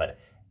Titans that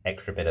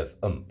extra bit of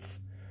oomph.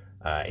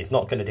 It's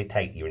not going to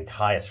dictate your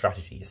entire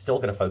strategy. You're still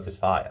going to focus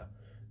fire,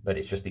 but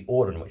it's just the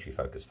order in which you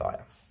focus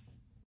fire.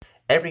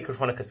 Every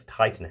Gryphonicus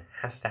Titan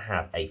has to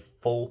have a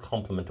full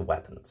complement of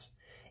weapons.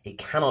 It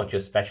cannot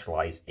just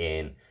specialize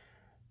in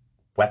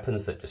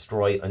weapons that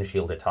destroy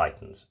unshielded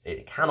Titans.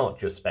 It cannot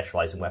just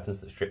specialize in weapons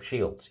that strip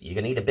shields. You're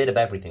going to need a bit of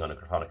everything on a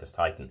Gryphonicus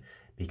Titan,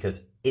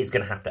 because it's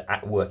going to have to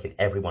work in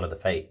every one of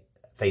the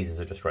phases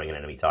of destroying an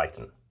enemy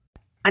Titan.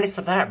 And it's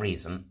for that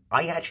reason,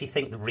 I actually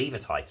think the Reaver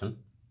Titan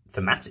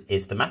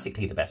is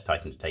thematically the best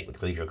Titan to take with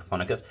Collegio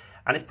Gryphonicus,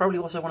 and it's probably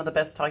also one of the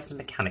best Titans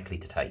mechanically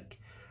to take.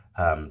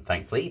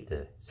 Thankfully,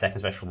 the second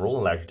special rule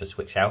allows you to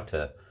switch out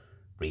a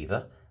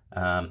Reaver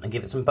and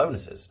give it some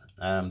bonuses.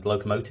 The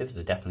Locomotives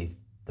are definitely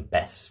the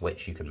best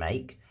switch you can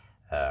make.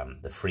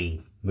 The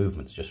free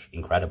movement's just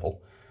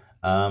incredible.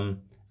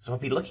 So I'll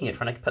be looking at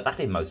trying to put that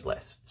in most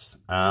lists.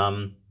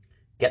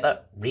 Get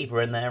that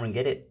Reaver in there and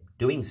get it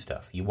doing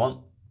stuff. You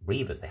want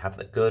Reavers. They have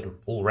that good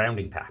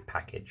all-rounding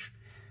package.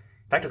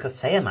 In fact, a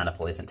Corsair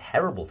Maniple isn't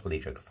terrible for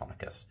Legio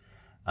Gryphonicus.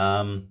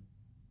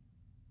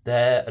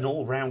 They're an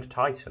all-round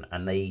Titan,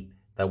 and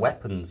their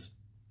weapons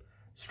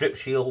strip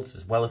shields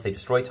as well as they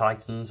destroy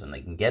Titans, and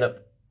they can get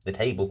up the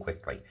table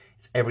quickly.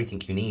 It's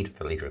everything you need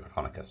for Legio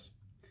Gryphonicus,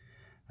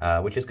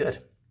 which is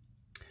good.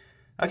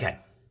 Okay,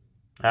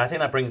 I think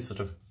that brings sort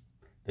of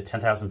the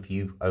 10,000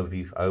 view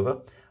overview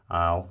over.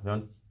 I'll go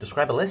and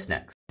describe a list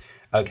next.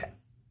 Okay,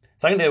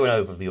 so I'm going to do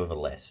an overview of a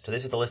list.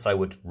 This is the list I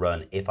would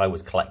run if I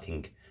was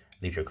collecting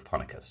Legio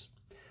Gryphonicus.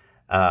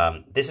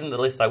 This isn't the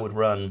list I would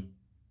run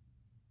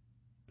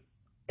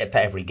for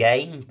every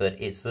game, but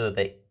it's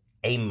the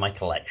aim of my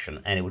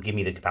collection, and it would give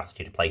me the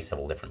capacity to play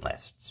several different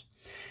lists.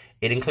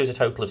 It includes a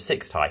total of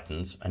 6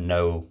 Titans and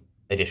no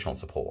additional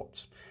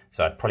supports,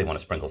 so I'd probably want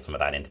to sprinkle some of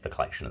that into the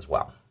collection as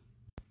well.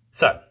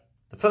 So,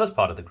 the first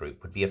part of the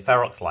group would be a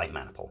Ferox Light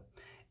Maniple.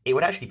 It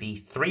would actually be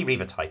 3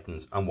 Reaver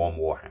Titans and 1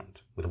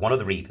 Warhound, with one of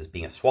the Reavers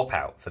being a swap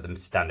out for the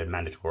standard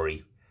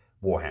mandatory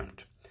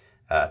Warhound.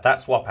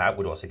 That swap out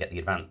would also get the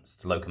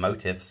advanced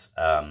Locomotives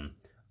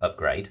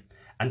upgrade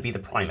and be the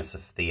Primus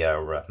of the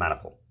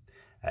Maniple.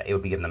 It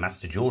would be given the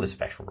Master Duelist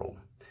special rule,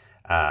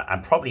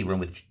 and probably run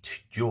with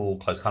dual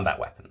close combat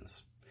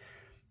weapons.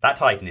 That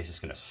Titan is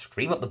just going to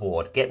scream up the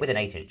board, get within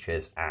 8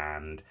 inches,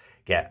 and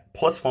get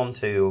 +1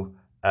 to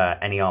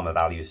any armor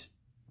values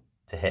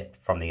to hit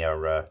from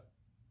the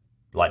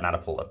Light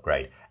Maniple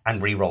upgrade,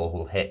 and reroll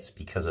all hits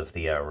because of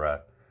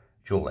the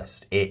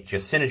Duelist. It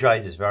just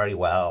synergizes very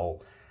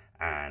well,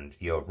 and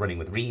you're running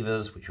with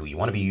Reavers, which you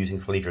want to be using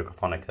for Legio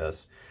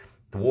Gryphonicus.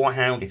 The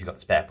Warhound, if you've got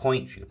the spare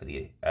points, you can put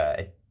the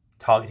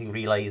targeting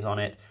relays on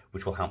it,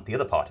 which will help the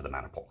other part of the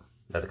Maniple,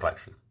 the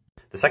collection.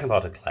 The second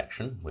part of the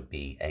collection would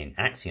be an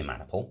Axiom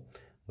Maniple,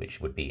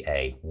 which would be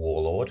a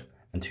Warlord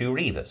and 2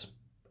 Reavers.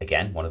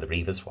 Again, one of the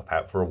Reavers swap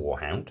out for a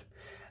Warhound.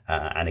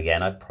 And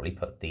again, I'd probably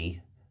put the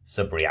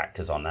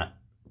sub-reactors on that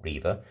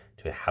Reaver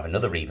to have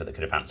another Reaver that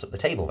could advance up the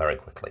table very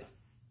quickly.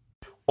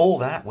 All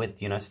that with,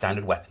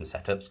 standard weapon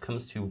setups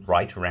comes to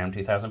right around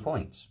 2,000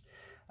 points.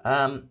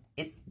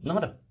 It's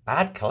not a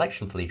bad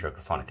collection for Legio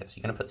Gryphonicus.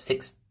 You're going to put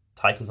 6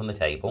 Titans on the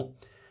table,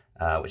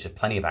 which is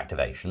plenty of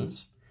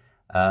activations,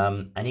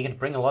 and you're going to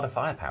bring a lot of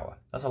firepower.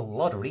 That's a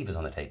lot of Reavers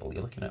on the table.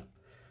 You're looking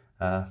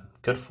at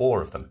good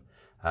 4 of them.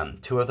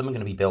 2 of them are going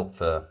to be built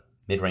for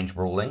mid-range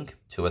brawling.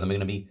 2 of them are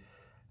going to be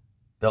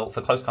built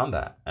for close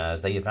combat,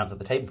 as they advance up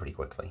the table pretty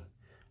quickly.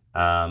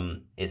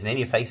 It's an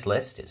in-your-face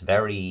list. It's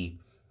very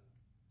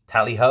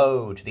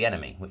tally-ho to the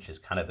enemy, which is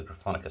kind of the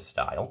Gryphonicus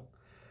style.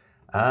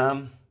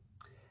 And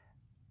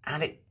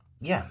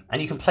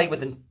you can play with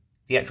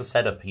the actual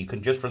setup. You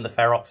can just run the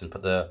Ferox and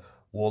put the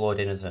Warlord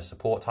in as a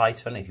support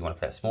Titan if you want to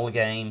play a smaller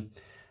game.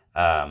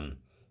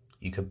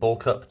 You could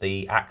bulk up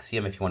the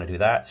Axiom if you want to do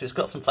that. So it's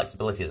got some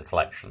flexibility as a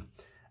collection.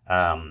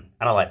 And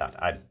I like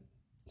that.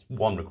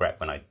 One regret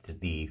when I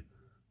did the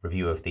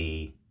review of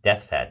the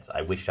Death's Heads,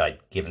 I wish I'd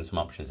given some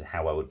options of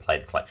how I would play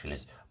the collection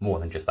is more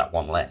than just that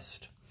one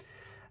list.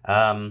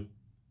 I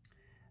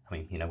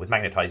mean, with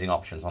magnetizing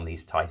options on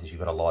these Titans, you've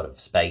got a lot of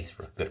space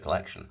for a good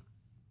collection.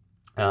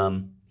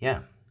 Yeah.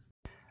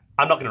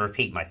 I'm not going to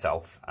repeat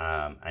myself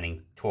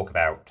and talk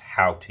about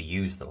how to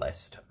use the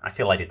list. I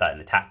feel I did that in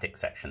the tactics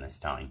section this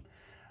time.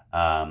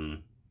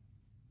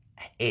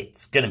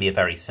 It's going to be a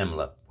very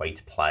similar way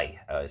to play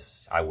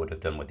as I would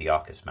have done with the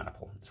Arcus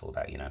Maniple. It's all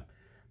about,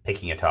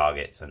 picking your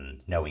targets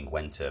and knowing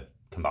when to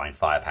combine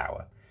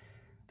firepower.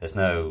 There's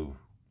no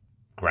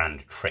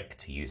grand trick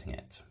to using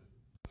it.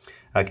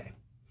 Okay,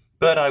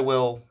 but I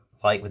will,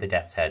 like with the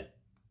Death's Head,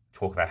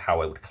 talk about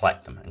how I would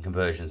collect them and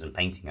conversions and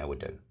painting I would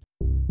do.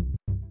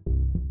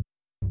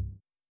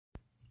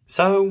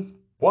 So,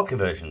 what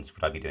conversions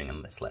would I be doing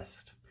on this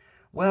list?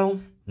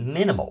 Well,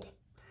 minimal.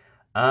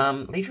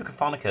 Legion of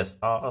Gryphonicus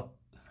are,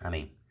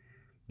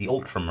 the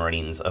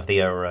Ultramarines of the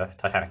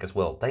Titanicus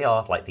world. They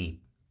are like the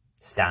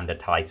standard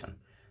Titan.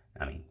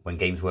 When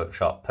Games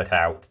Workshop put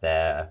out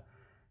their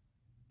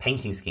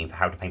painting scheme for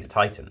how to paint a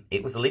Titan,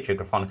 it was the Legion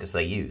of Gryphonicus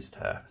they used.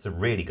 It's a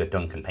really good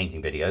Duncan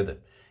painting video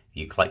that if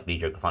you collect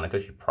Legion of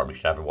Gryphonicus, you probably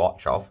should have a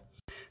watch of.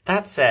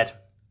 That said,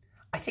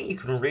 I think you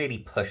can really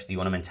push the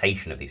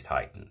ornamentation of these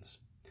Titans.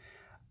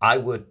 I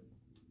would,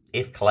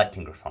 if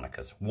collecting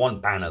Gryphonicus,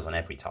 want banners on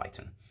every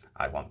Titan.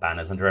 I want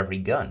banners under every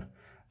gun.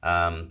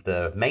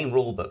 The main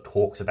rulebook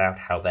talks about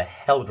how their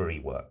heraldry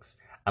works,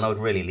 and I would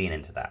really lean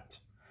into that.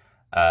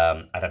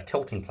 I'd have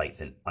tilting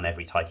plates on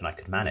every Titan I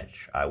could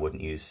manage. I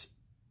wouldn't use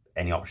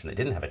any option that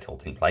didn't have a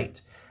tilting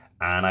plate,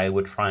 and I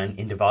would try and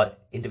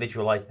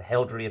individualize the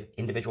heraldry of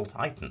individual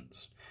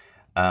Titans.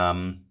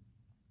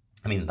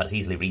 That's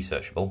easily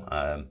researchable,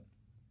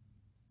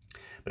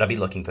 but I'd be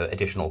looking for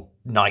additional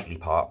knightly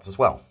parts as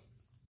well.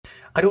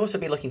 I'd also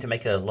be looking to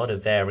make a lot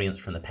of variants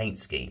from the paint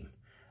scheme.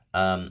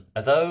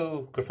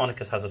 Although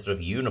Gryphonicus has a sort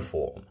of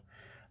uniform,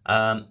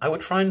 I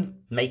would try and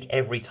make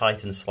every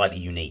Titan slightly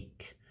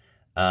unique.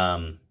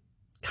 Kind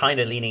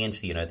of leaning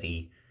into,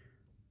 the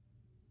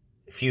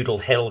feudal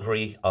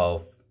heraldry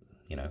of,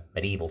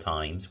 medieval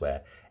times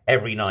where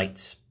every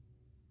knight's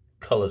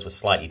colours were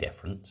slightly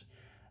different.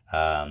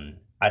 I'd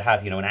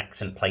have, an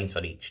accent paint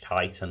on each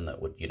Titan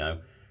that would,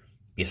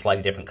 be a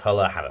slightly different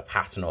colour, have a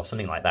pattern or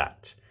something like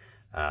that.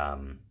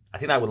 I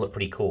think that would look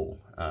pretty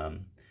cool.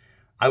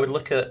 I would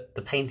look at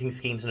the painting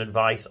schemes and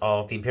advice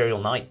of the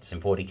Imperial Knights in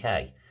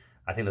 40k.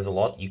 I think there's a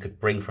lot you could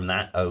bring from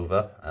that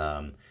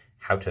over,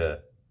 how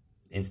to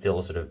instill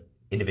a sort of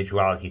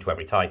individuality to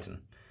every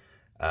Titan.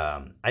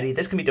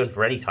 This can be done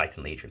for any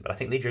Titan Legion, but I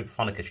think Legion of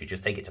Gryphonicus should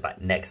just take it to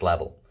that next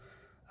level.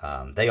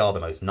 They are the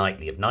most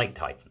knightly of Knight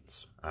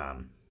Titans.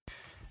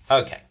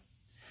 Okay.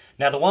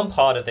 Now, the one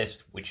part of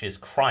this which is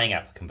crying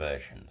out for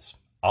conversions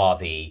are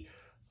the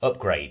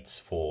upgrades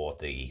for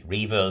the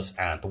Reavers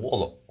and the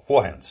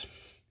Warhounds.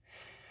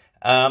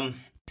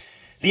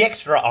 The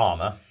extra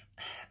armor,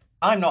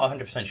 I'm not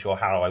 100% sure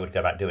how I would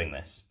go about doing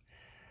this.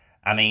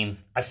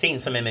 I've seen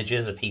some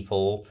images of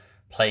people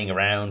playing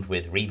around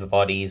with Reaver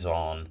bodies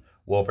on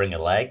Warbringer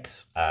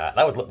legs.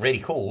 That would look really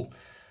cool.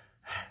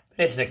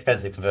 It's an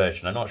expensive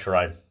conversion. I'm not sure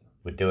I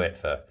would do it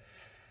for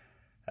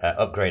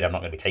upgrade. I'm not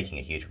going to be taking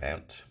a huge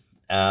amount.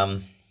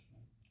 I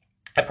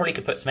probably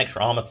could put some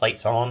extra armor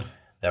plates on.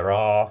 There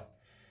are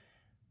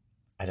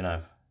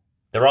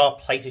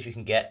places you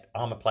can get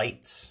armor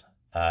plates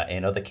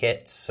in other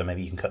kits, so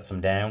maybe you can cut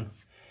some down.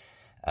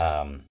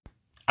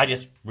 I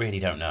just really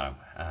don't know.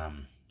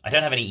 I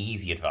don't have any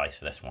easy advice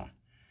for this one.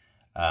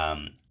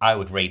 I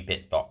would raid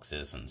bits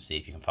boxes and see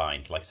if you can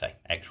find, like I say,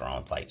 extra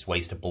armor plates,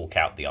 ways to bulk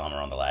out the armor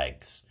on the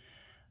legs.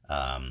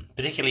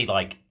 Particularly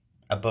like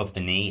above the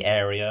knee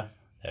area.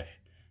 There's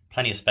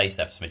plenty of space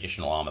there for some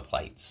additional armor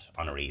plates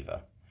on a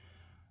Reaver.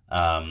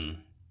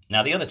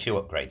 Now the other two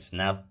upgrades,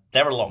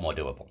 they're a lot more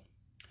doable.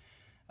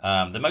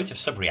 The motive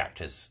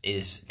subreactors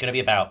is going to be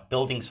about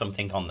building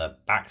something on the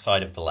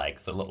backside of the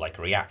legs that look like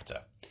a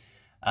reactor.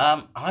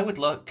 I would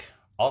look,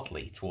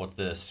 oddly, towards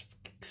the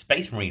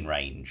Space Marine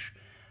range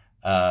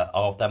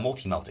of their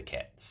multi-melter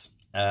kits,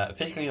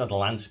 particularly on the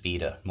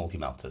Landspeeder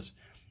multi-melters,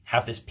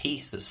 have this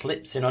piece that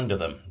slips in under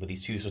them with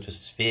these two sort of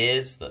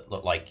spheres that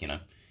look like,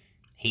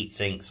 heat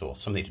sinks or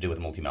something to do with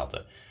a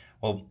multi-melter.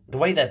 Well, the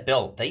way they're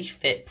built, they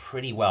fit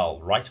pretty well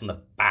right on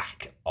the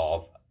back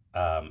of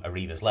a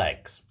Reaver's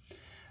legs.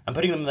 And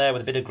putting them there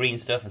with a bit of green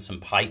stuff and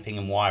some piping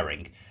and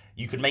wiring,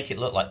 you could make it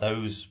look like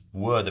those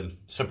were the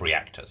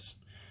sub-reactors.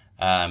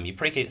 You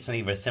probably get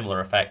something of a similar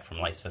effect from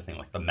something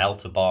like the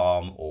Melter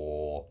Bomb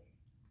or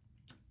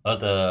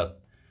other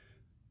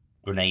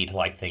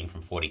grenade-like thing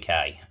from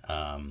 40k.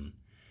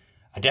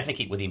 I definitely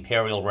keep with the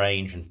Imperial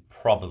range and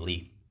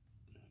probably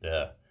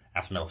the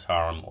Astra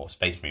Militarum or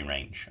Space Marine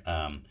range.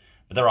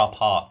 But there are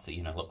parts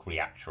that look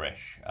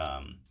reactorish.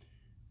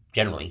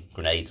 Generally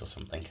grenades or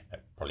something.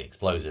 They're probably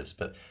explosives,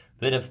 but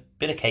a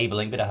bit of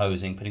cabling, bit of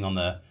hosing, putting on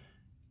the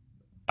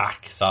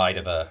back side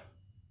of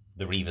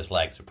the Reaver's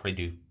legs would probably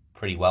do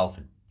pretty well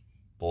for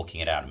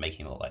bulking it out and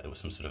making it look like there was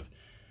some sort of,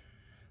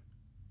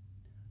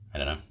 I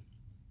don't know,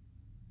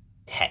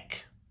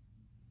 tech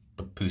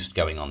boost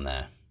going on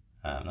there.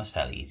 That's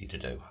fairly easy to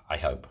do, I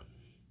hope.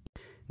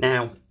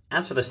 Now,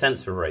 as for the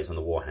sensor arrays on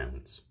the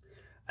Warhounds,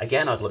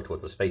 again, I'd look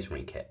towards the Space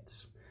Marine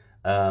kits.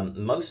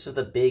 Most of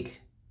the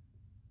big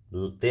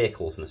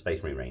vehicles in the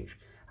Space Marine range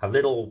have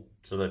little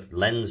sort of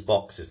lens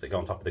boxes that go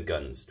on top of the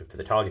guns for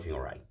the targeting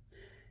array.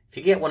 If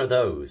you get one of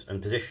those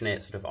and position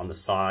it sort of on the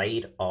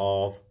side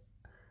of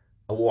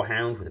a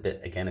Warhound with a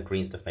bit, again, of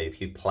green stuff, maybe a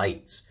few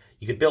plates,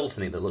 you could build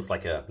something that looks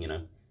like a,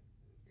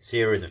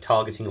 series of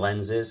targeting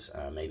lenses,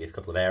 maybe a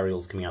couple of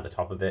aerials coming out the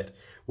top of it.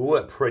 Will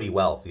work pretty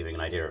well for giving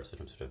an idea of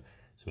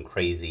some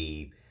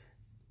crazy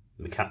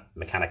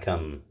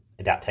mechanicum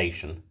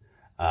adaptation.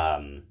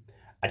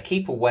 I'd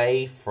keep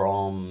away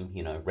from,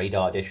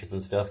 radar dishes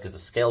and stuff, because the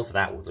scales of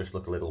that will just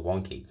look a little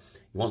wonky.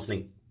 You want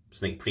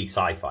something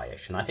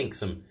pre-sci-fi-ish, and I think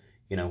some,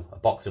 a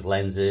box of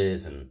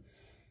lenses and,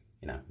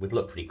 would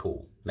look pretty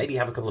cool. Maybe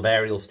have a couple of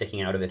aerials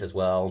sticking out of it as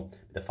well,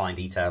 bit of fine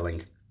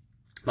detailing.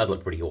 That'd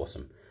look pretty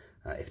awesome,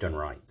 if done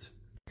right.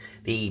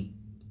 The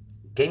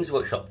Games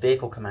Workshop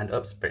Vehicle Command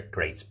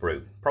Upgrade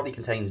Sprue probably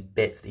contains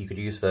bits that you could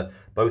use for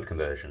both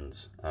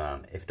conversions,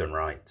 if done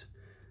right.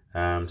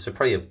 So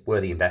probably a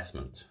worthy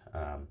investment.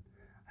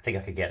 I think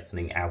I could get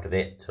something out of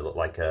it to look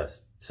like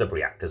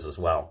sub-reactors as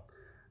well,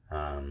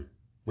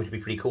 which would be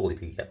pretty cool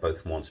if you could get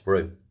both from one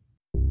sprue.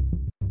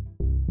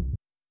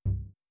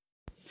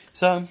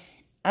 So,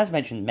 as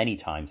mentioned many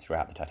times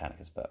throughout the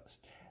Titanicus books,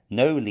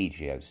 no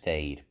Legio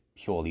stayed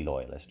purely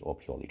loyalist or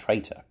purely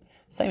traitor.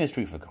 Same is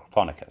true for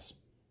Gryphonicus.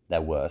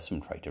 There were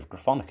some traitors of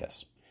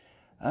Gryphonicus.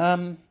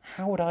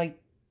 How would I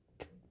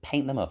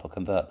paint them up or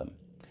convert them?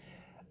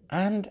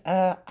 And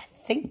I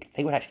think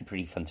they were actually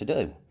pretty fun to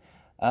do.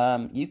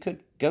 You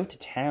could go to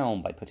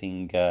town by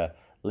putting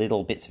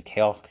little bits of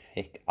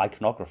chaotic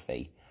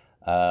iconography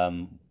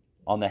on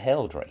the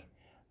heraldry.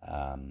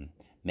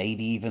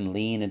 Maybe even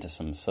lean into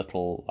some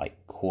subtle,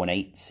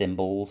 cornate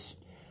symbols.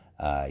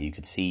 You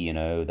could see,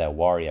 their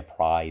warrior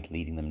pride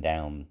leading them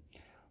down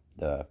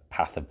the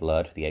path of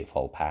blood, the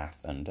Eightfold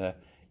Path, and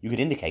you could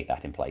indicate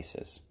that in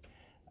places.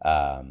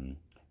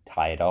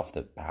 Tie it off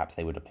that perhaps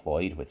they were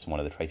deployed with one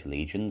of the traitor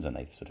legions and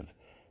they've sort of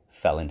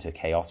fell into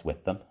chaos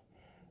with them.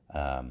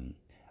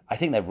 I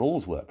think their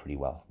rules work pretty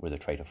well with a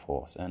traitor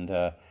force, and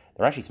there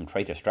are actually some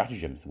traitor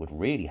stratagems that would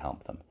really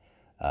help them.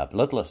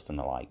 Bloodlust and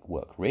the like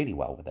work really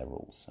well with their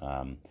rules.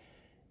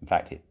 In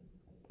fact, it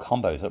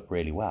combos up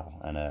really well,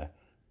 and I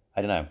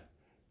don't know.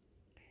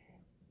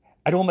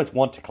 I'd almost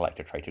want to collect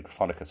a traitor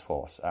Gryphonicus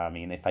force. I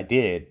mean, if I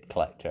did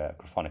collect a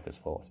Gryphonicus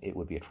force, it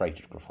would be a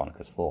traitor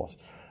Gryphonicus force.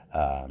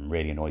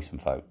 Really annoy some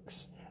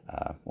folks.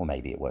 Or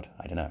maybe it would.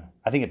 I don't know.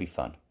 I think it'd be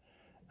fun.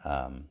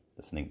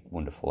 There's something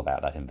wonderful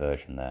about that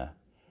inversion there.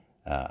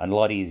 And a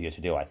lot easier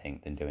to do, I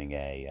think, than doing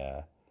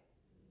a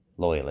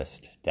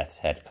Loyalist Death's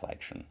Head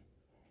collection.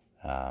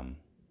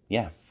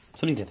 Yeah,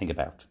 something to think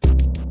about.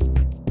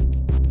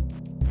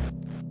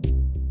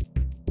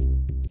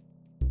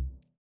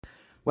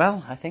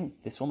 Well, I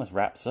think this almost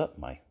wraps up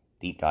my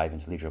deep dive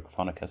into Legio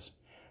Gryphonicus.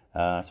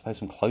 I suppose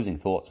some closing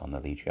thoughts on the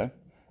Legio.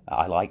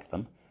 I like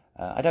them.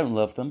 I don't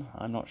love them.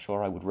 I'm not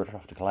sure I would rush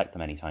off to collect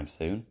them anytime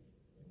soon.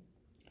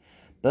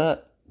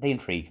 But they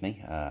intrigue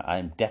me.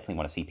 I definitely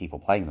want to see people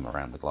playing them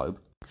around the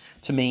globe.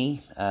 To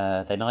me,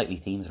 their knightly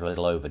themes are a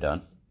little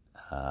overdone.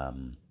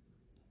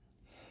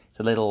 It's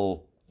a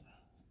little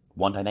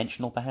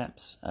one-dimensional,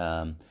 perhaps.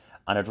 And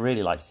I'd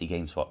really like to see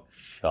Games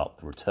Workshop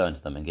return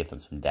to them and give them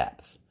some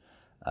depth.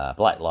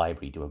 Black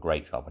Library do a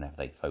great job whenever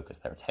they focus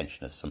their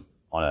attention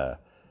on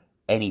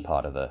any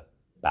part of the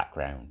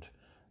background,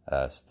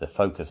 the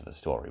focus of the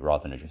story,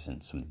 rather than just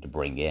something to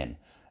bring in.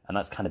 And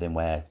that's kind of been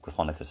where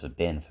Gryphonicus have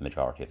been for the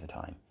majority of the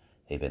time.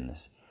 They've been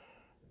this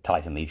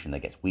Titan Legion that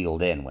gets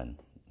wheeled in when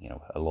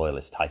a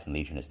loyalist Titan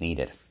Legion is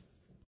needed.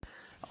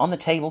 On the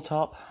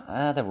tabletop,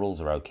 their rules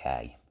are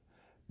okay.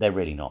 They're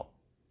really not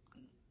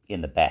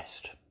in the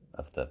best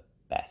of the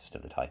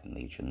Titan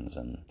Legions,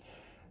 and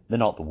they're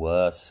not the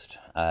worst.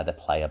 They're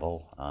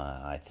playable.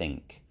 I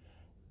think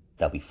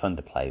they'll be fun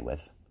to play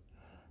with.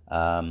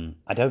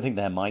 I don't think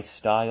they're my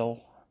style,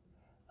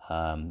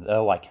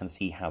 though I can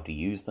see how to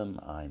use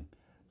them. I'm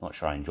not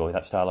sure I enjoy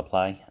that style of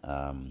play.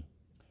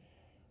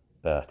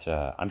 But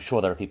I'm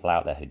sure there are people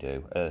out there who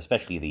do,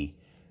 especially the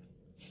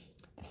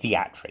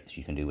theatrics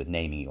you can do with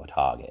naming your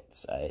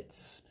targets.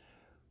 It's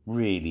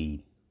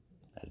really,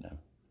 I don't know,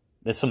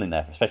 there's something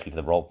there, especially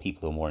for the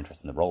people who are more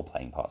interested in the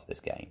role-playing parts of this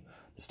game,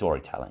 the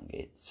storytelling.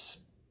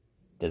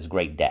 There's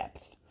great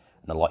depth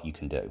and a lot you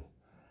can do.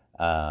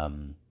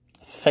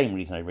 It's the same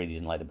reason I really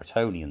didn't like the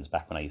Bretonnians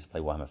back when I used to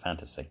play Warhammer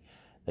Fantasy.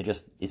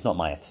 It's not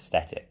my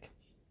aesthetic.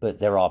 But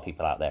there are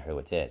people out there who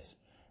it is.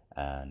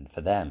 And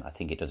for them, I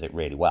think it does it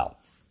really well.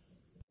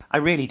 I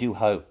really do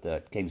hope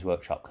that Games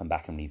Workshop come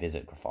back and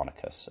revisit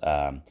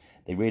Gryphonicus.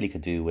 They really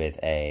could do with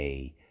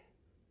a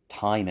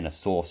time in a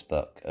source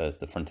book as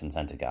the front and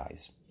center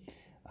guys.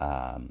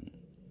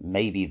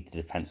 Maybe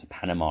the Defense of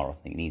Panama or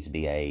something needs to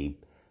be a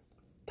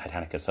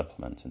Titanica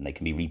supplement, and they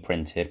can be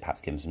reprinted, perhaps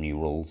given some new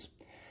rules.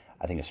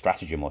 I think a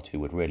stratagem or two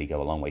would really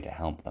go a long way to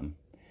help them.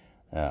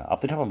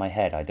 Off the top of my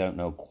head, I don't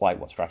know quite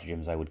what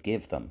stratagems I would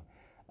give them.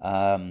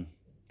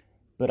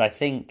 But I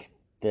think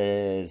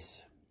there's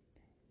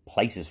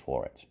places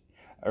for it.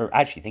 Or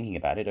actually, thinking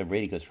about it, a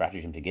really good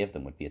stratagem to give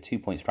them would be a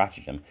 2-point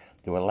stratagem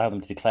that would allow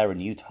them to declare a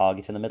new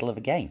target in the middle of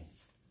a game.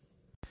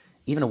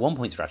 Even a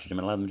 1-point stratagem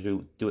and allow them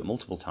to do it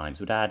multiple times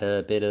would add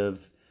a bit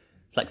of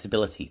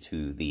flexibility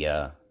to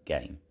the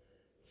game.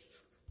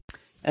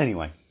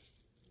 Anyway,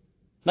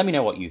 let me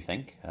know what you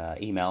think.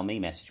 Email me,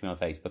 message me on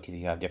Facebook if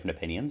you have different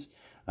opinions,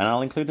 and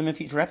I'll include them in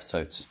future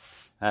episodes.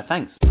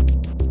 Thanks.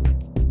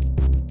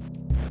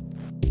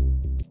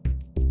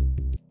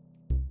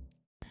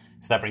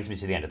 So that brings me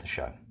to the end of the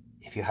show.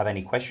 If you have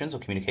any questions or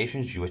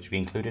communications you wish to be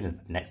included in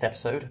the next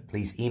episode,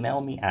 please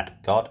email me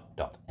at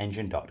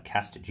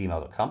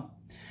god.engine.cast@gmail.com.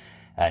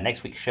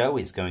 Next week's show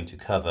is going to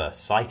cover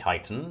Psi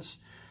Titans,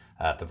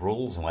 the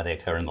rules and where they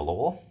occur in the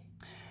lore.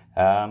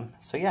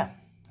 So yeah,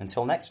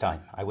 until next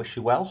time, I wish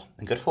you well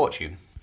and good fortune.